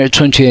it were there at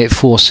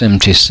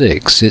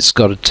 28,476, it's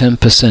got a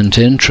 10%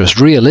 interest,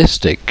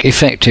 realistic,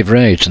 effective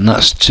rate, and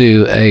that's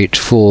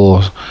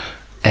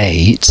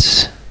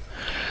 2,848.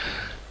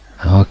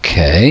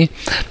 Okay.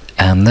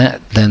 And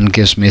that then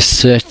gives me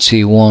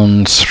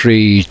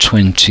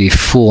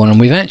 31,324, and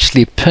we've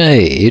actually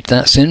paid,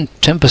 that's in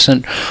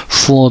 10%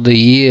 for the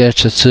year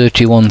to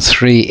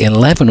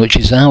 31,311, which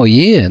is our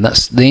year.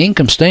 That's the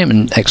income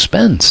statement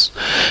expense,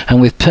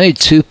 and we've paid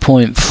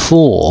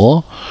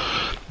 2.4.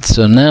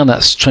 So now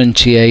that's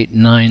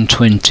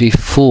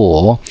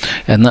 28,924,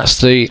 and that's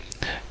the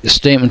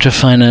statement of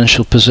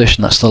financial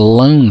position. That's the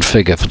loan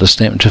figure for the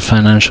statement of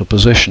financial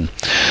position.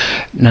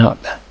 Now,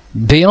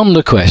 beyond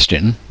the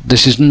question,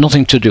 this is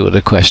nothing to do with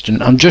the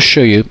question, I'll just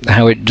show you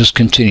how it does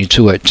continue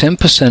to work.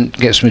 10%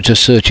 gets me to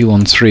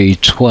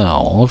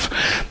 31,312,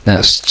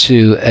 that's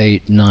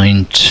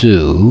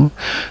 2,892,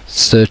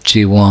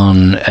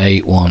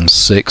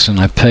 31,816,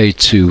 and I pay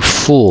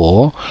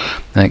 2,4,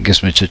 that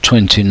gives me to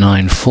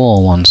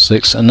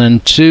 29,416, and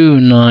then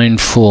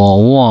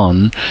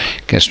 2,941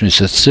 gets me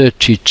to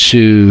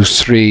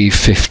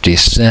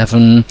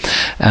 32,357,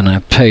 and I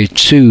pay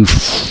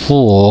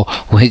 2,4,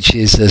 which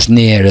is as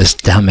near as,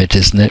 damn it,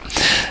 isn't it?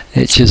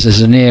 It is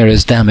as near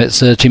as, damn it,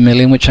 30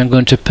 million, which I'm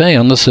going to pay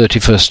on the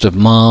 31st of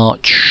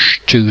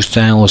March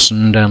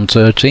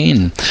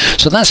 2013.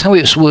 So that's how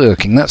it's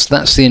working. That's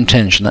the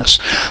intention. That's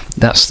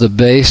the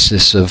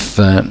basis of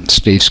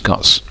Steve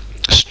Scott's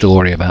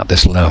story about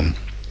this loan.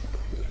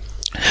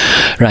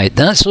 Right,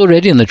 that's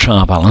already in the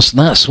trial balance.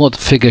 That's what the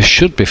figure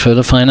should be for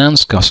the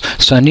finance cost.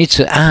 So I need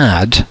to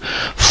add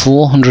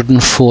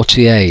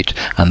 448,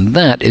 and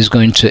that is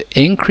going to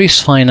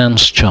increase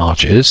finance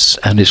charges,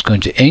 and it's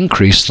going to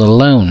increase the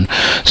loan.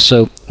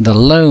 So the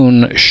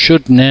loan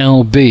should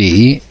now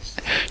be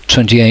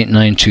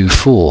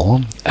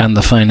 28,924, and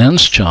the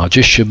finance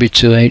charges should be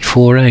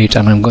 2,848,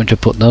 and I'm going to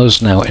put those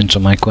now into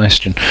my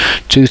question.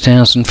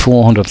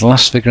 2,400, the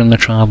last figure in the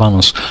trial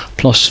balance,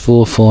 plus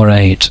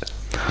 448.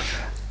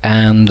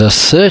 And the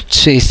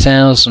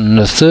 30,000,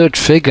 the third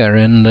figure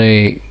in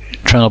the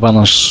trial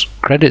balance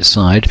credit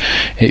side,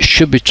 it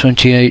should be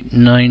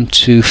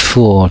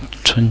 28,924.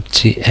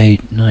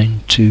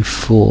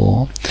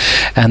 28,924.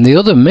 And the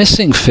other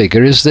missing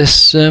figure is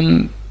this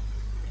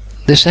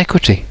this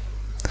equity.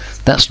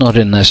 That's not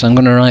in there, so I'm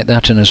going to write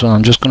that in as well.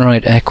 I'm just going to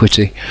write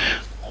equity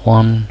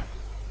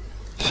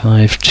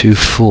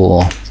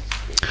 1524.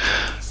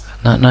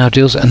 That now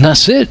deals, and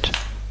that's it.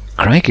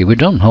 Crikey, we're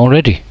done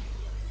already.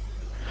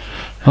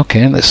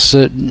 Okay, that's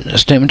a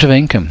statement of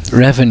income.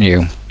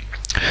 Revenue.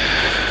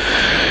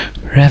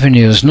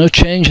 Revenues, no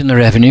change in the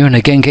revenue, and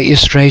again get your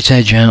straight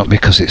edge out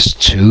because it's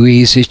too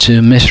easy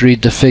to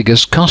misread the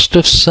figures. Cost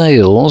of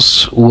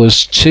sales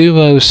was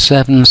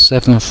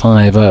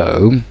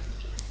 207,750.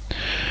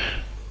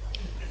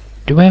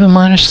 Do we have a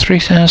minus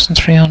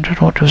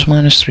 3,300? What was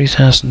minus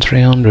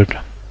 3,300?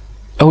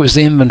 Oh, it was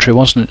the inventory,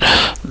 wasn't it?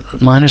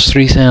 Minus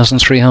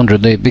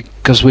 3,300,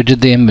 because we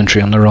did the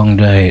inventory on the wrong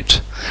date.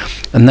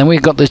 And then we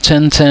got the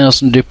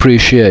 10,000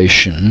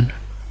 depreciation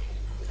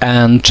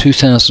and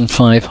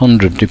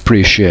 2,500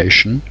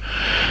 depreciation.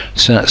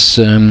 So that's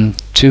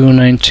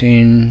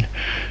 219,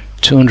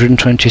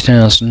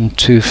 220,000,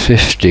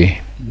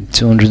 250,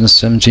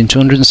 217,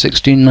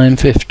 216,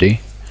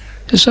 950.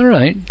 Is that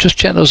right? Just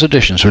check those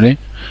additions, will you?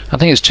 I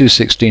think it's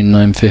 216,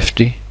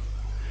 950.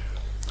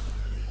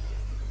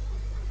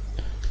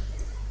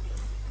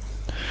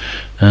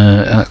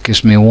 That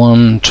gives me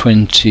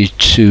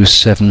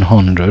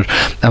 122,700.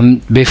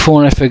 And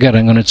before I forget,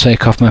 I'm going to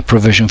take off my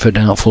provision for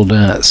doubtful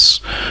debts,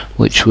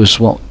 which was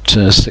what,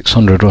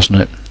 600,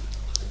 wasn't it?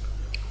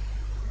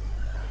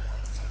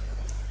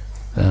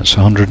 That's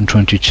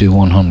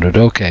 122,100.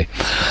 Okay.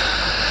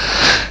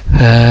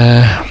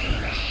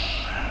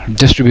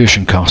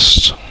 Distribution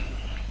costs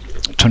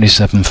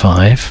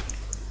 27,500.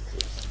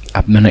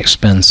 Admin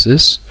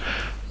expenses,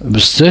 it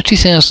was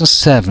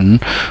 30,007,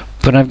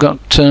 but I've got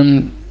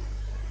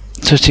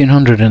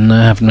 1,300 in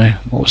there, haven't I?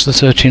 What was the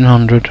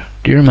 1,300?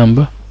 Do you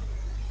remember?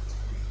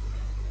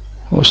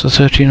 What was the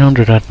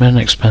 1,300 admin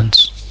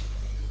expense?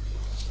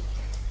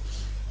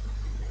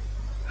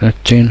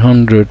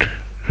 1,300.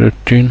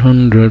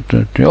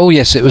 Oh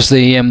yes, it was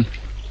the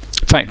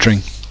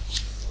factoring.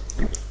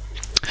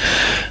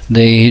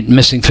 The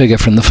missing figure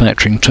from the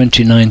factoring,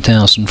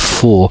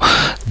 29,004.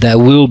 There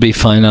will be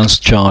finance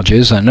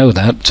charges, I know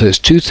that, so it's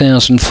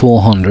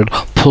 2,400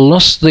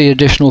 plus the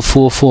additional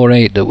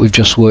 448 that we've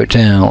just worked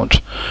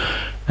out.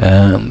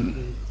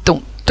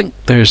 Don't think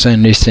there's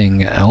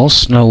anything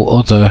else, no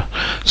other.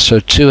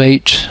 So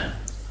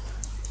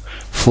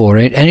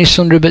 2848. Any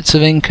sundry bits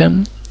of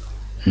income?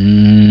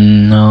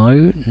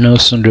 No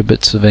sundry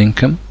bits of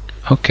income.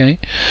 Okay.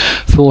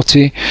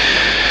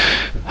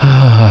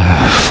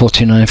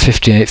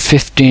 49.58,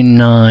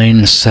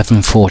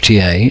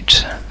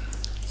 59,748,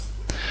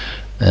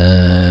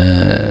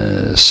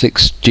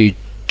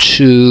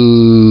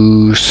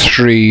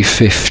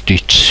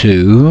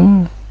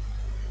 62,352.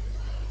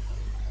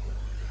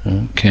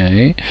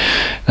 Okay,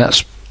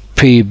 that's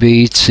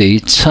PBT.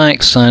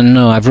 Tax, I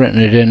know I've written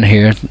it in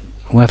here.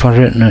 Where have I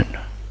written it?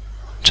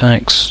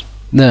 Tax.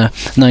 There,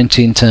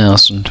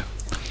 19,000.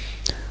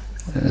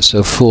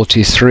 So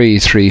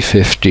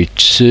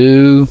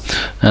 43,352.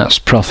 That's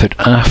profit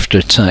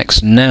after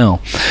tax.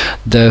 Now,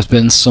 there's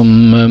been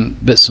some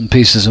bits and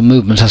pieces of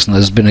movement, hasn't there?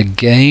 There's been a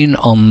gain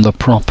on the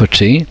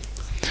property,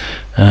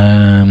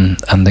 and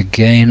the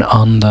gain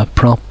on the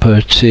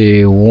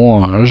property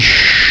was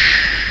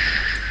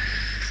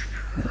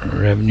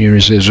revenue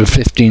reserves of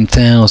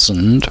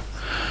 15,000.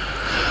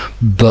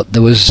 But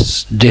there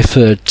was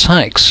deferred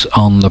tax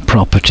on the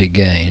property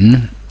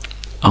gain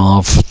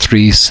of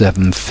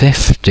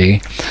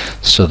 3,750,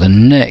 so the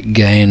net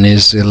gain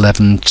is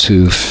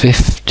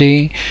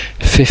 11,250,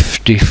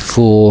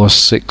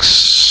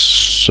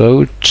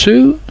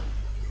 54,602.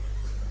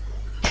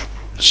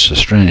 It's a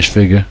strange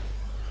figure.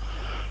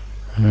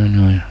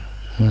 Anyway,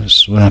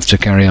 we'll have to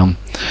carry on.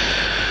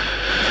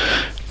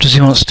 Does he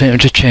want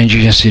statement of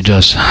changes? Yes, he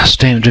does.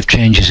 Statement of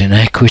changes in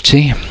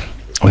equity.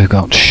 We've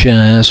got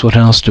shares. What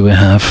else do we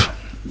have?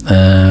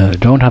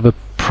 Don't have a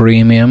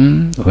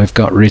premium. We've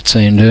got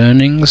retained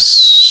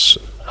earnings.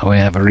 We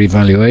have a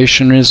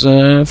revaluation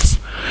reserve.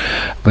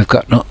 We've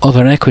got no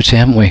other equity,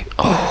 haven't we?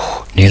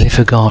 Oh, nearly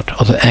forgot.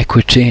 Other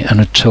equity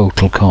and a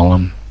total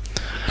column.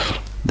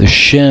 The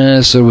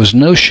shares, there was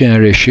no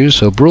share issue,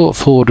 so brought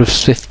forward of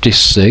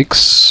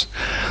 56.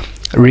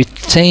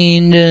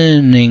 Retained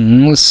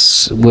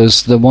earnings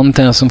was the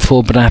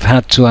 1,004, but I've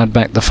had to add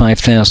back the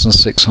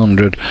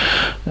 5,600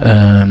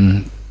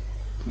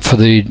 for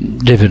the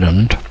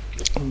dividend.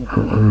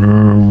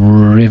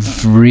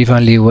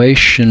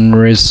 Revaluation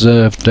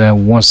reserve, there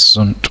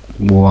wasn't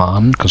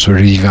one because we're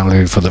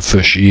revaluing for the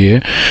first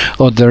year.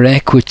 Other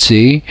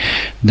equity,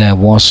 there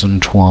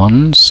wasn't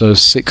one, so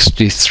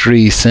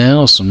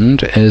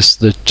 63,000 is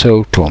the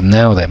total.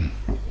 Now then,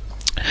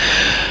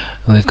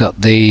 we've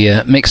got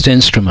the mixed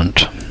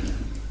instrument,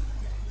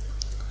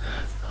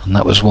 and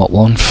that was what,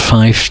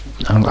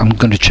 15. I'm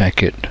going to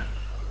check it.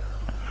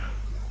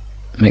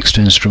 Mixed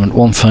instrument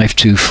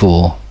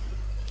 1524.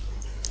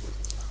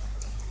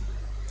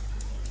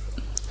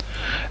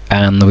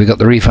 And we got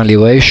the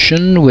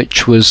revaluation,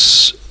 which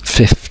was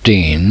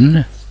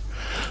 15,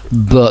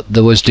 but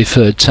there was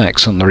deferred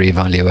tax on the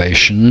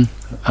revaluation,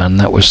 and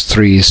that was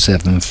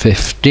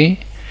 3,750.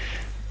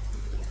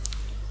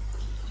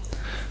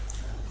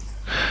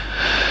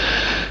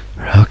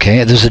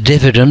 Okay, there's a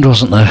dividend,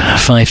 wasn't there?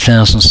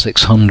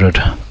 5,600.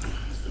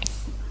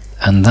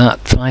 And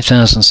that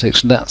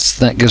 5,600,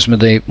 that gives me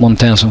the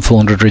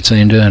 1,400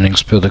 retained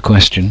earnings per the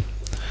question.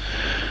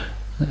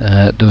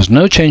 There was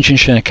no change in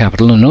share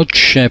capital and no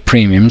share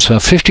premium, so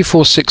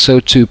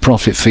 54,602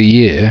 profit for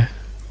year.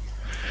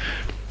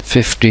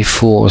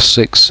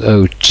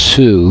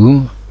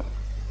 54,602,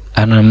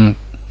 and I'm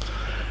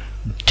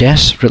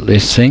desperately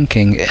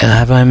thinking,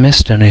 have I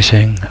missed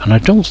anything? And I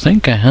don't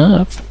think I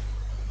have.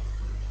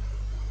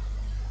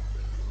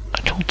 I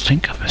don't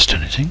think I've missed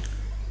anything.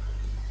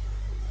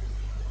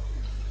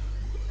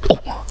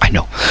 Oh, I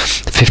know.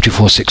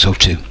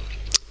 54,602.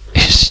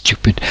 It's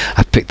stupid.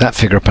 I picked that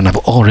figure up and I've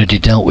already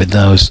dealt with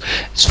those.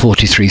 It's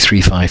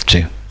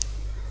 43,352.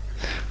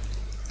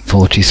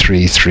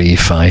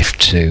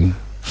 43,352.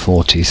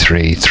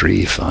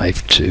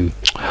 43,352.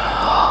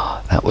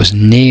 That was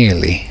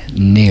nearly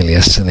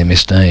a silly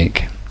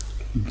mistake.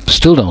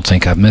 Still don't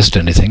think I've missed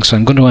anything, so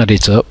I'm going to add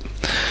it up.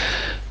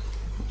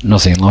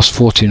 Nothing lost.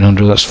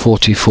 1,400. That's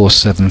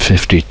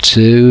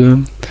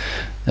 44,752.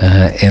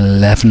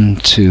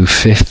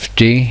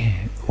 11,250.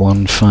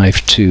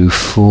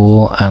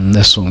 1,524, and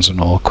this one's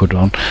an awkward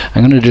one.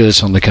 I'm going to do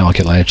this on the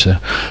calculator.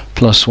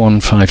 Plus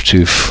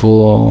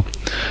 1,524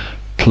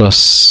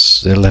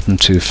 plus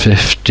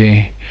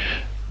 11,250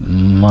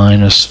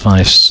 minus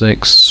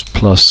 56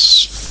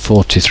 plus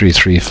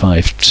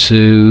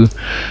 43,352.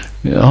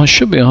 Oh, it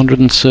should be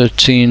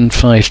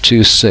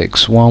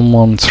 113,526.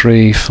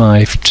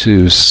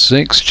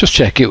 113,526. Just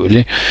check it, will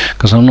you?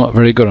 Because I'm not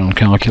very good on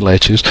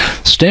calculators.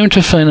 Statement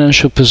of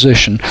financial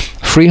position.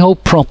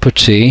 Freehold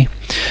property.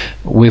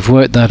 We've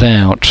worked that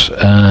out.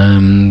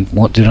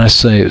 What did I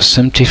say? It was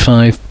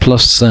 75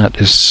 plus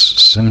that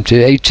is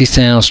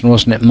 80,000,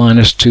 wasn't it?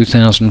 Minus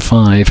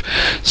 2,005.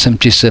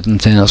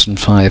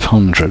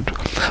 77,500.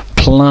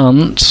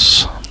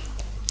 Plants.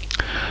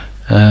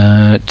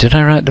 Did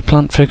I write the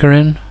plant figure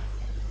in?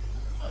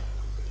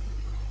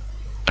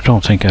 I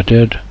don't think I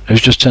did. It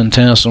was just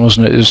 10,000,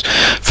 wasn't it? It was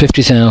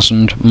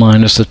 50,000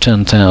 minus the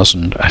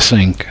 10,000, I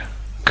think.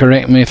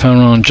 Correct me if I'm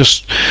wrong.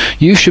 Just,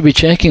 you should be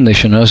checking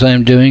this, you know, as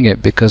I'm doing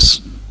it,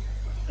 because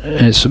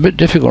it's a bit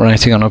difficult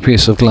writing on a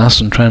piece of glass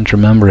and trying to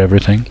remember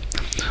everything.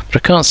 But I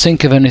can't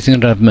think of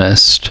anything that I've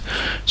missed,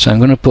 so I'm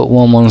going to put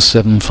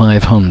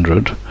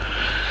 117,500.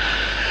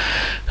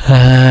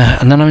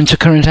 And then I'm into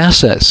current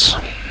assets.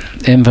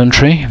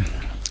 Inventory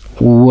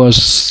was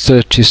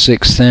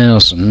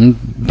 36,000,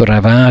 but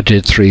I've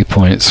added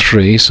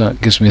 3.3, so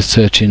that gives me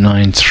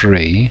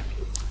 39.3.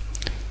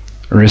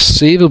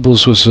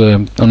 Receivables was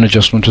an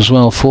adjustment as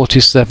well,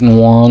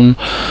 47.1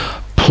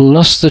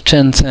 plus the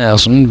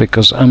 10,000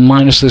 because I'm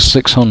minus the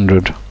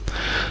 600,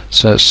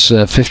 so it's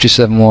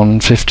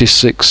 57.1,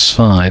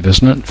 56.5,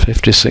 isn't it?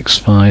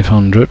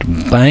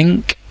 56,500.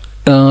 Bank,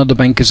 the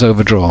bank is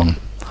overdrawn.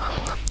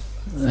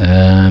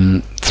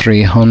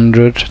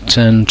 300,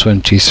 10,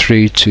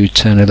 23, 2,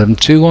 10, 11,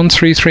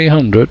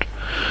 213,300.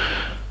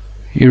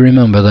 You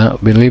remember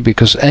that, Billy,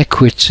 because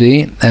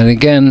equity, and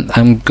again,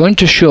 I'm going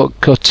to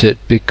shortcut it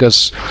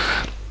because,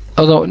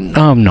 although,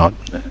 no, I'm not.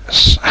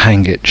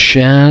 Hang it.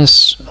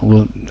 Shares,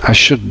 well, I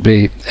should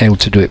be able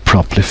to do it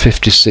properly.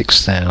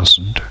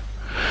 56,000.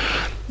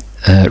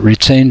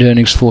 Retained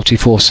earnings,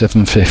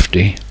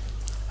 44,750.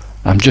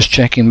 I'm just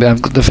checking, but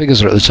I've got the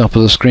figures are at the top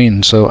of the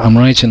screen, so I'm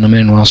writing them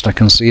in whilst I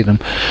can see them.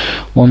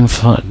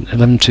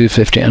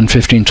 11,250 and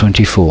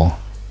 1524.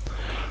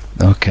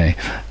 Okay,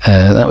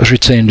 that was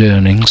retained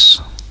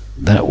earnings,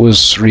 that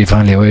was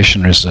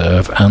revaluation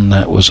reserve, and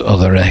that was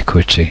other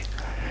equity.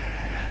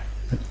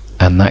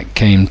 And that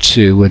came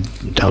to,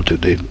 I'll do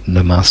the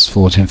maths,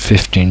 14,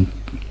 15,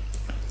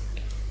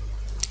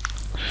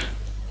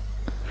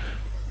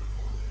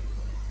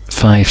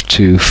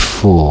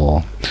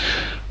 524.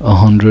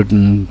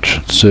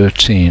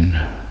 113,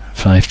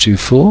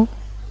 524,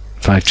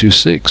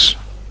 526.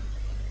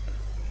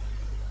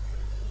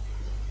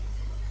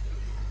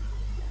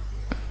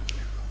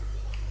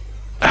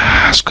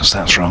 That's because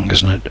that's wrong,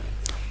 isn't it?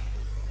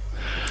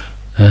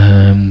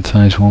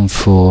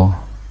 514.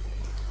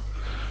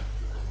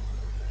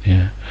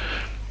 Yeah.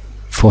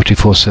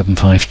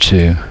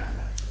 44,752.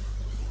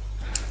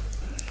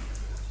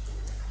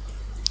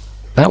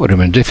 That would have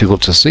been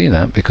difficult to see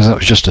that because that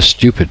was just a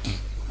stupid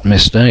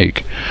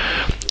mistake.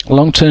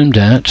 Long-term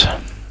debt,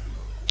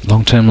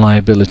 long-term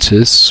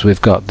liabilities,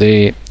 we've got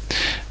the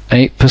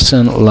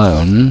 8%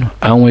 loan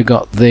and we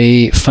got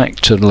the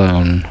factored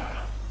loan,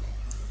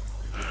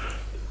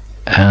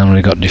 and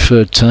we got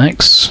deferred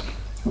tax.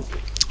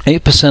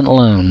 8%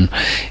 loan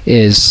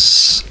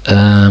is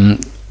well,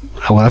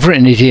 I've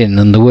written it in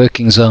and the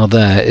workings are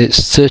there.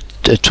 It's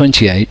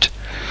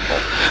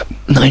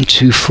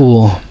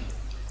 28,924,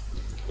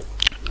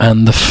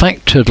 and the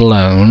factored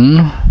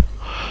loan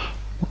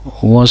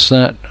was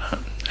that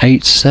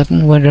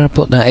 87? Where did I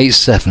put that?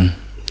 87.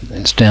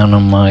 It's down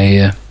on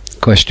my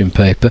question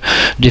paper.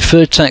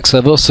 Deferred tax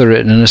I've also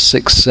written in a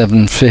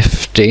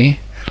 6,750.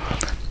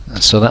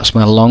 So that's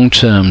my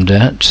long-term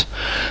debt.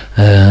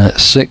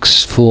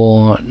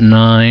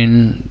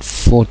 649,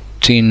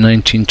 14,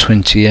 19,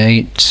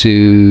 28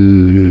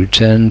 to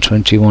 10,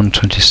 21,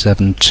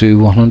 27 to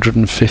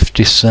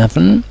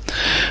 157.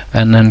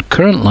 And then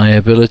current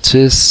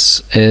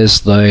liabilities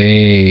is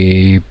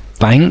the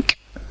bank.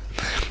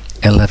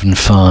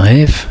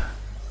 11.5.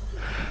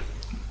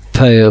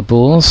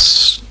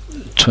 Payables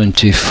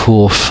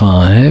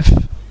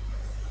 24.5.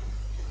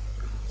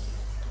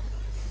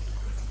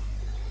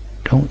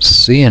 Don't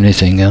see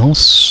anything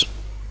else.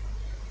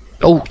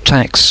 Oh,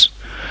 tax.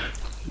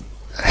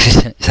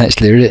 That's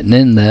actually written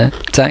in there.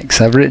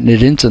 Tax, I've written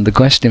it into the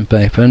question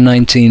paper,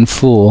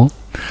 19.4.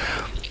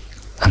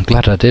 I'm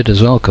glad I did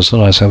as well, because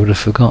otherwise I would have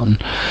forgotten.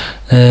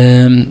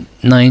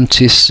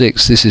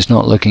 96, this is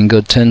not looking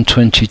good.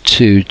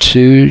 10.22,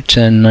 2,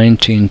 10,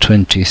 19,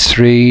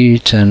 23,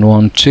 10,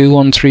 1, 2,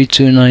 1, 3,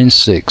 2, 9,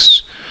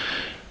 6.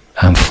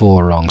 And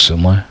 4 wrong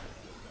somewhere.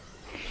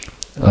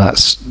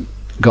 That's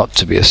got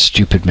to be a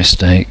stupid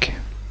mistake.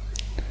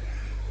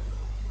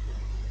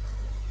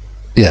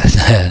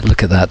 Yeah,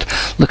 look at that.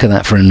 Look at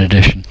that for an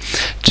addition.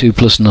 2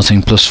 plus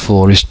nothing plus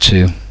 4 is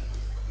 2.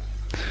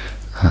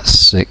 That's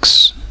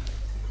 6.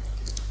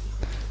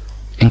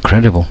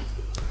 Incredible.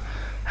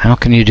 How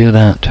can you do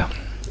that?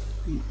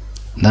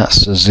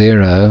 That's a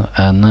 0,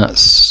 and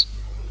that's...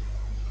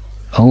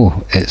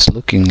 oh, it's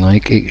looking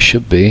like it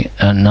should be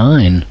a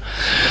 9.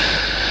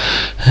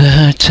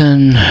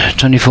 10,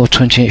 24,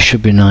 28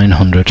 should be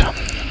 900.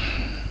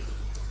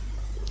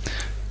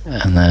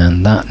 And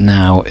then that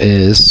now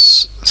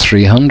is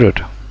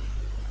 300.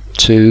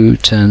 2,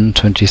 10,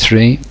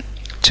 23,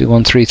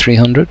 213,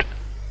 300.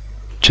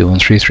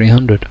 213,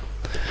 300.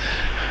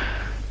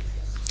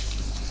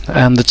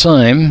 And the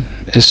time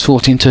is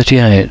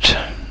 14:38.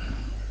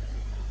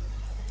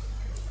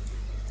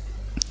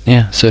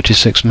 Yeah,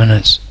 36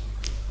 minutes.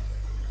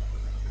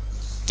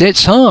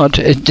 It's hard.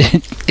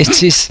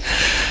 It is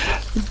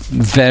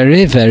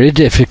very, very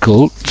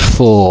difficult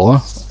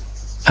for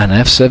an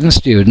F7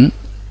 student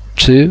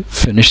to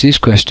finish these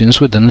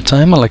questions within a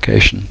time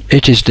allocation.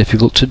 It is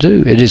difficult to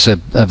do. It is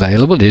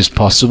available. It is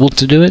possible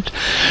to do it.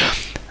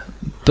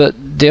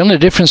 But the only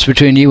difference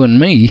between you and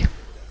me,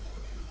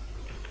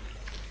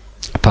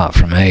 apart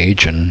from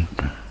age and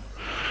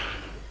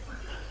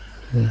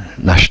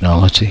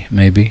nationality,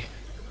 maybe,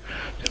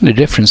 the only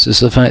difference is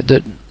the fact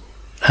that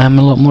I'm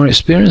a lot more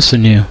experienced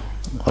than you.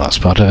 Well, that's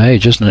part of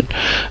age, isn't it?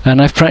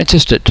 And I've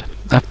practiced it.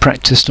 I've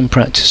practiced and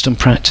practiced and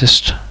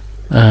practiced.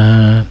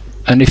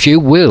 And if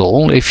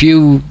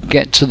you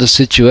get to the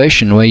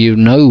situation where you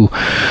know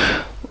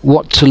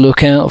what to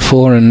look out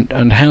for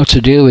and how to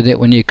deal with it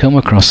when you come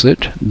across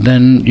it,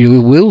 then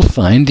you will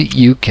find that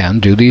you can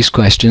do these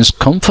questions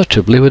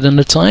comfortably within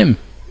the time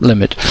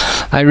limit.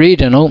 I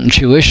read in Open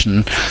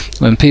Tuition,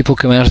 when people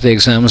come out of the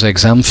exams,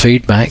 exam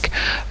feedback,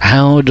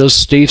 how does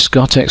Steve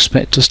Scott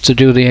expect us to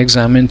do the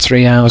exam in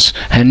 3 hours?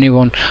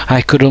 Anyone?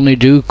 I could only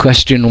do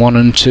question 1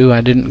 and 2.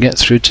 I didn't get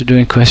through to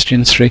doing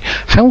question 3.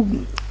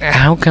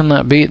 How can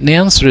that be? The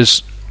answer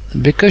is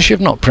because you've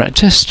not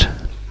practiced.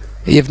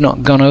 You've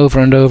not gone over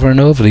and over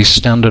and over these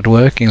standard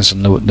workings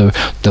and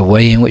the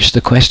way in which the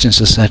questions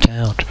are set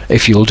out.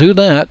 If you'll do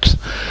that,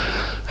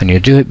 and you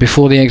do it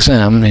before the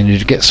exam, and you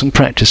get some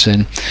practice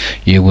in,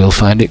 you will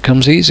find it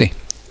comes easy.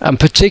 And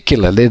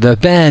particularly, the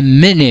bare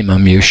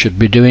minimum you should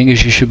be doing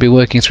is you should be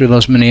working through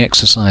those mini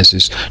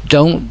exercises.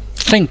 Don't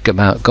think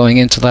about going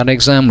into that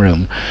exam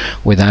room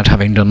without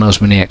having done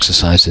those mini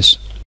exercises.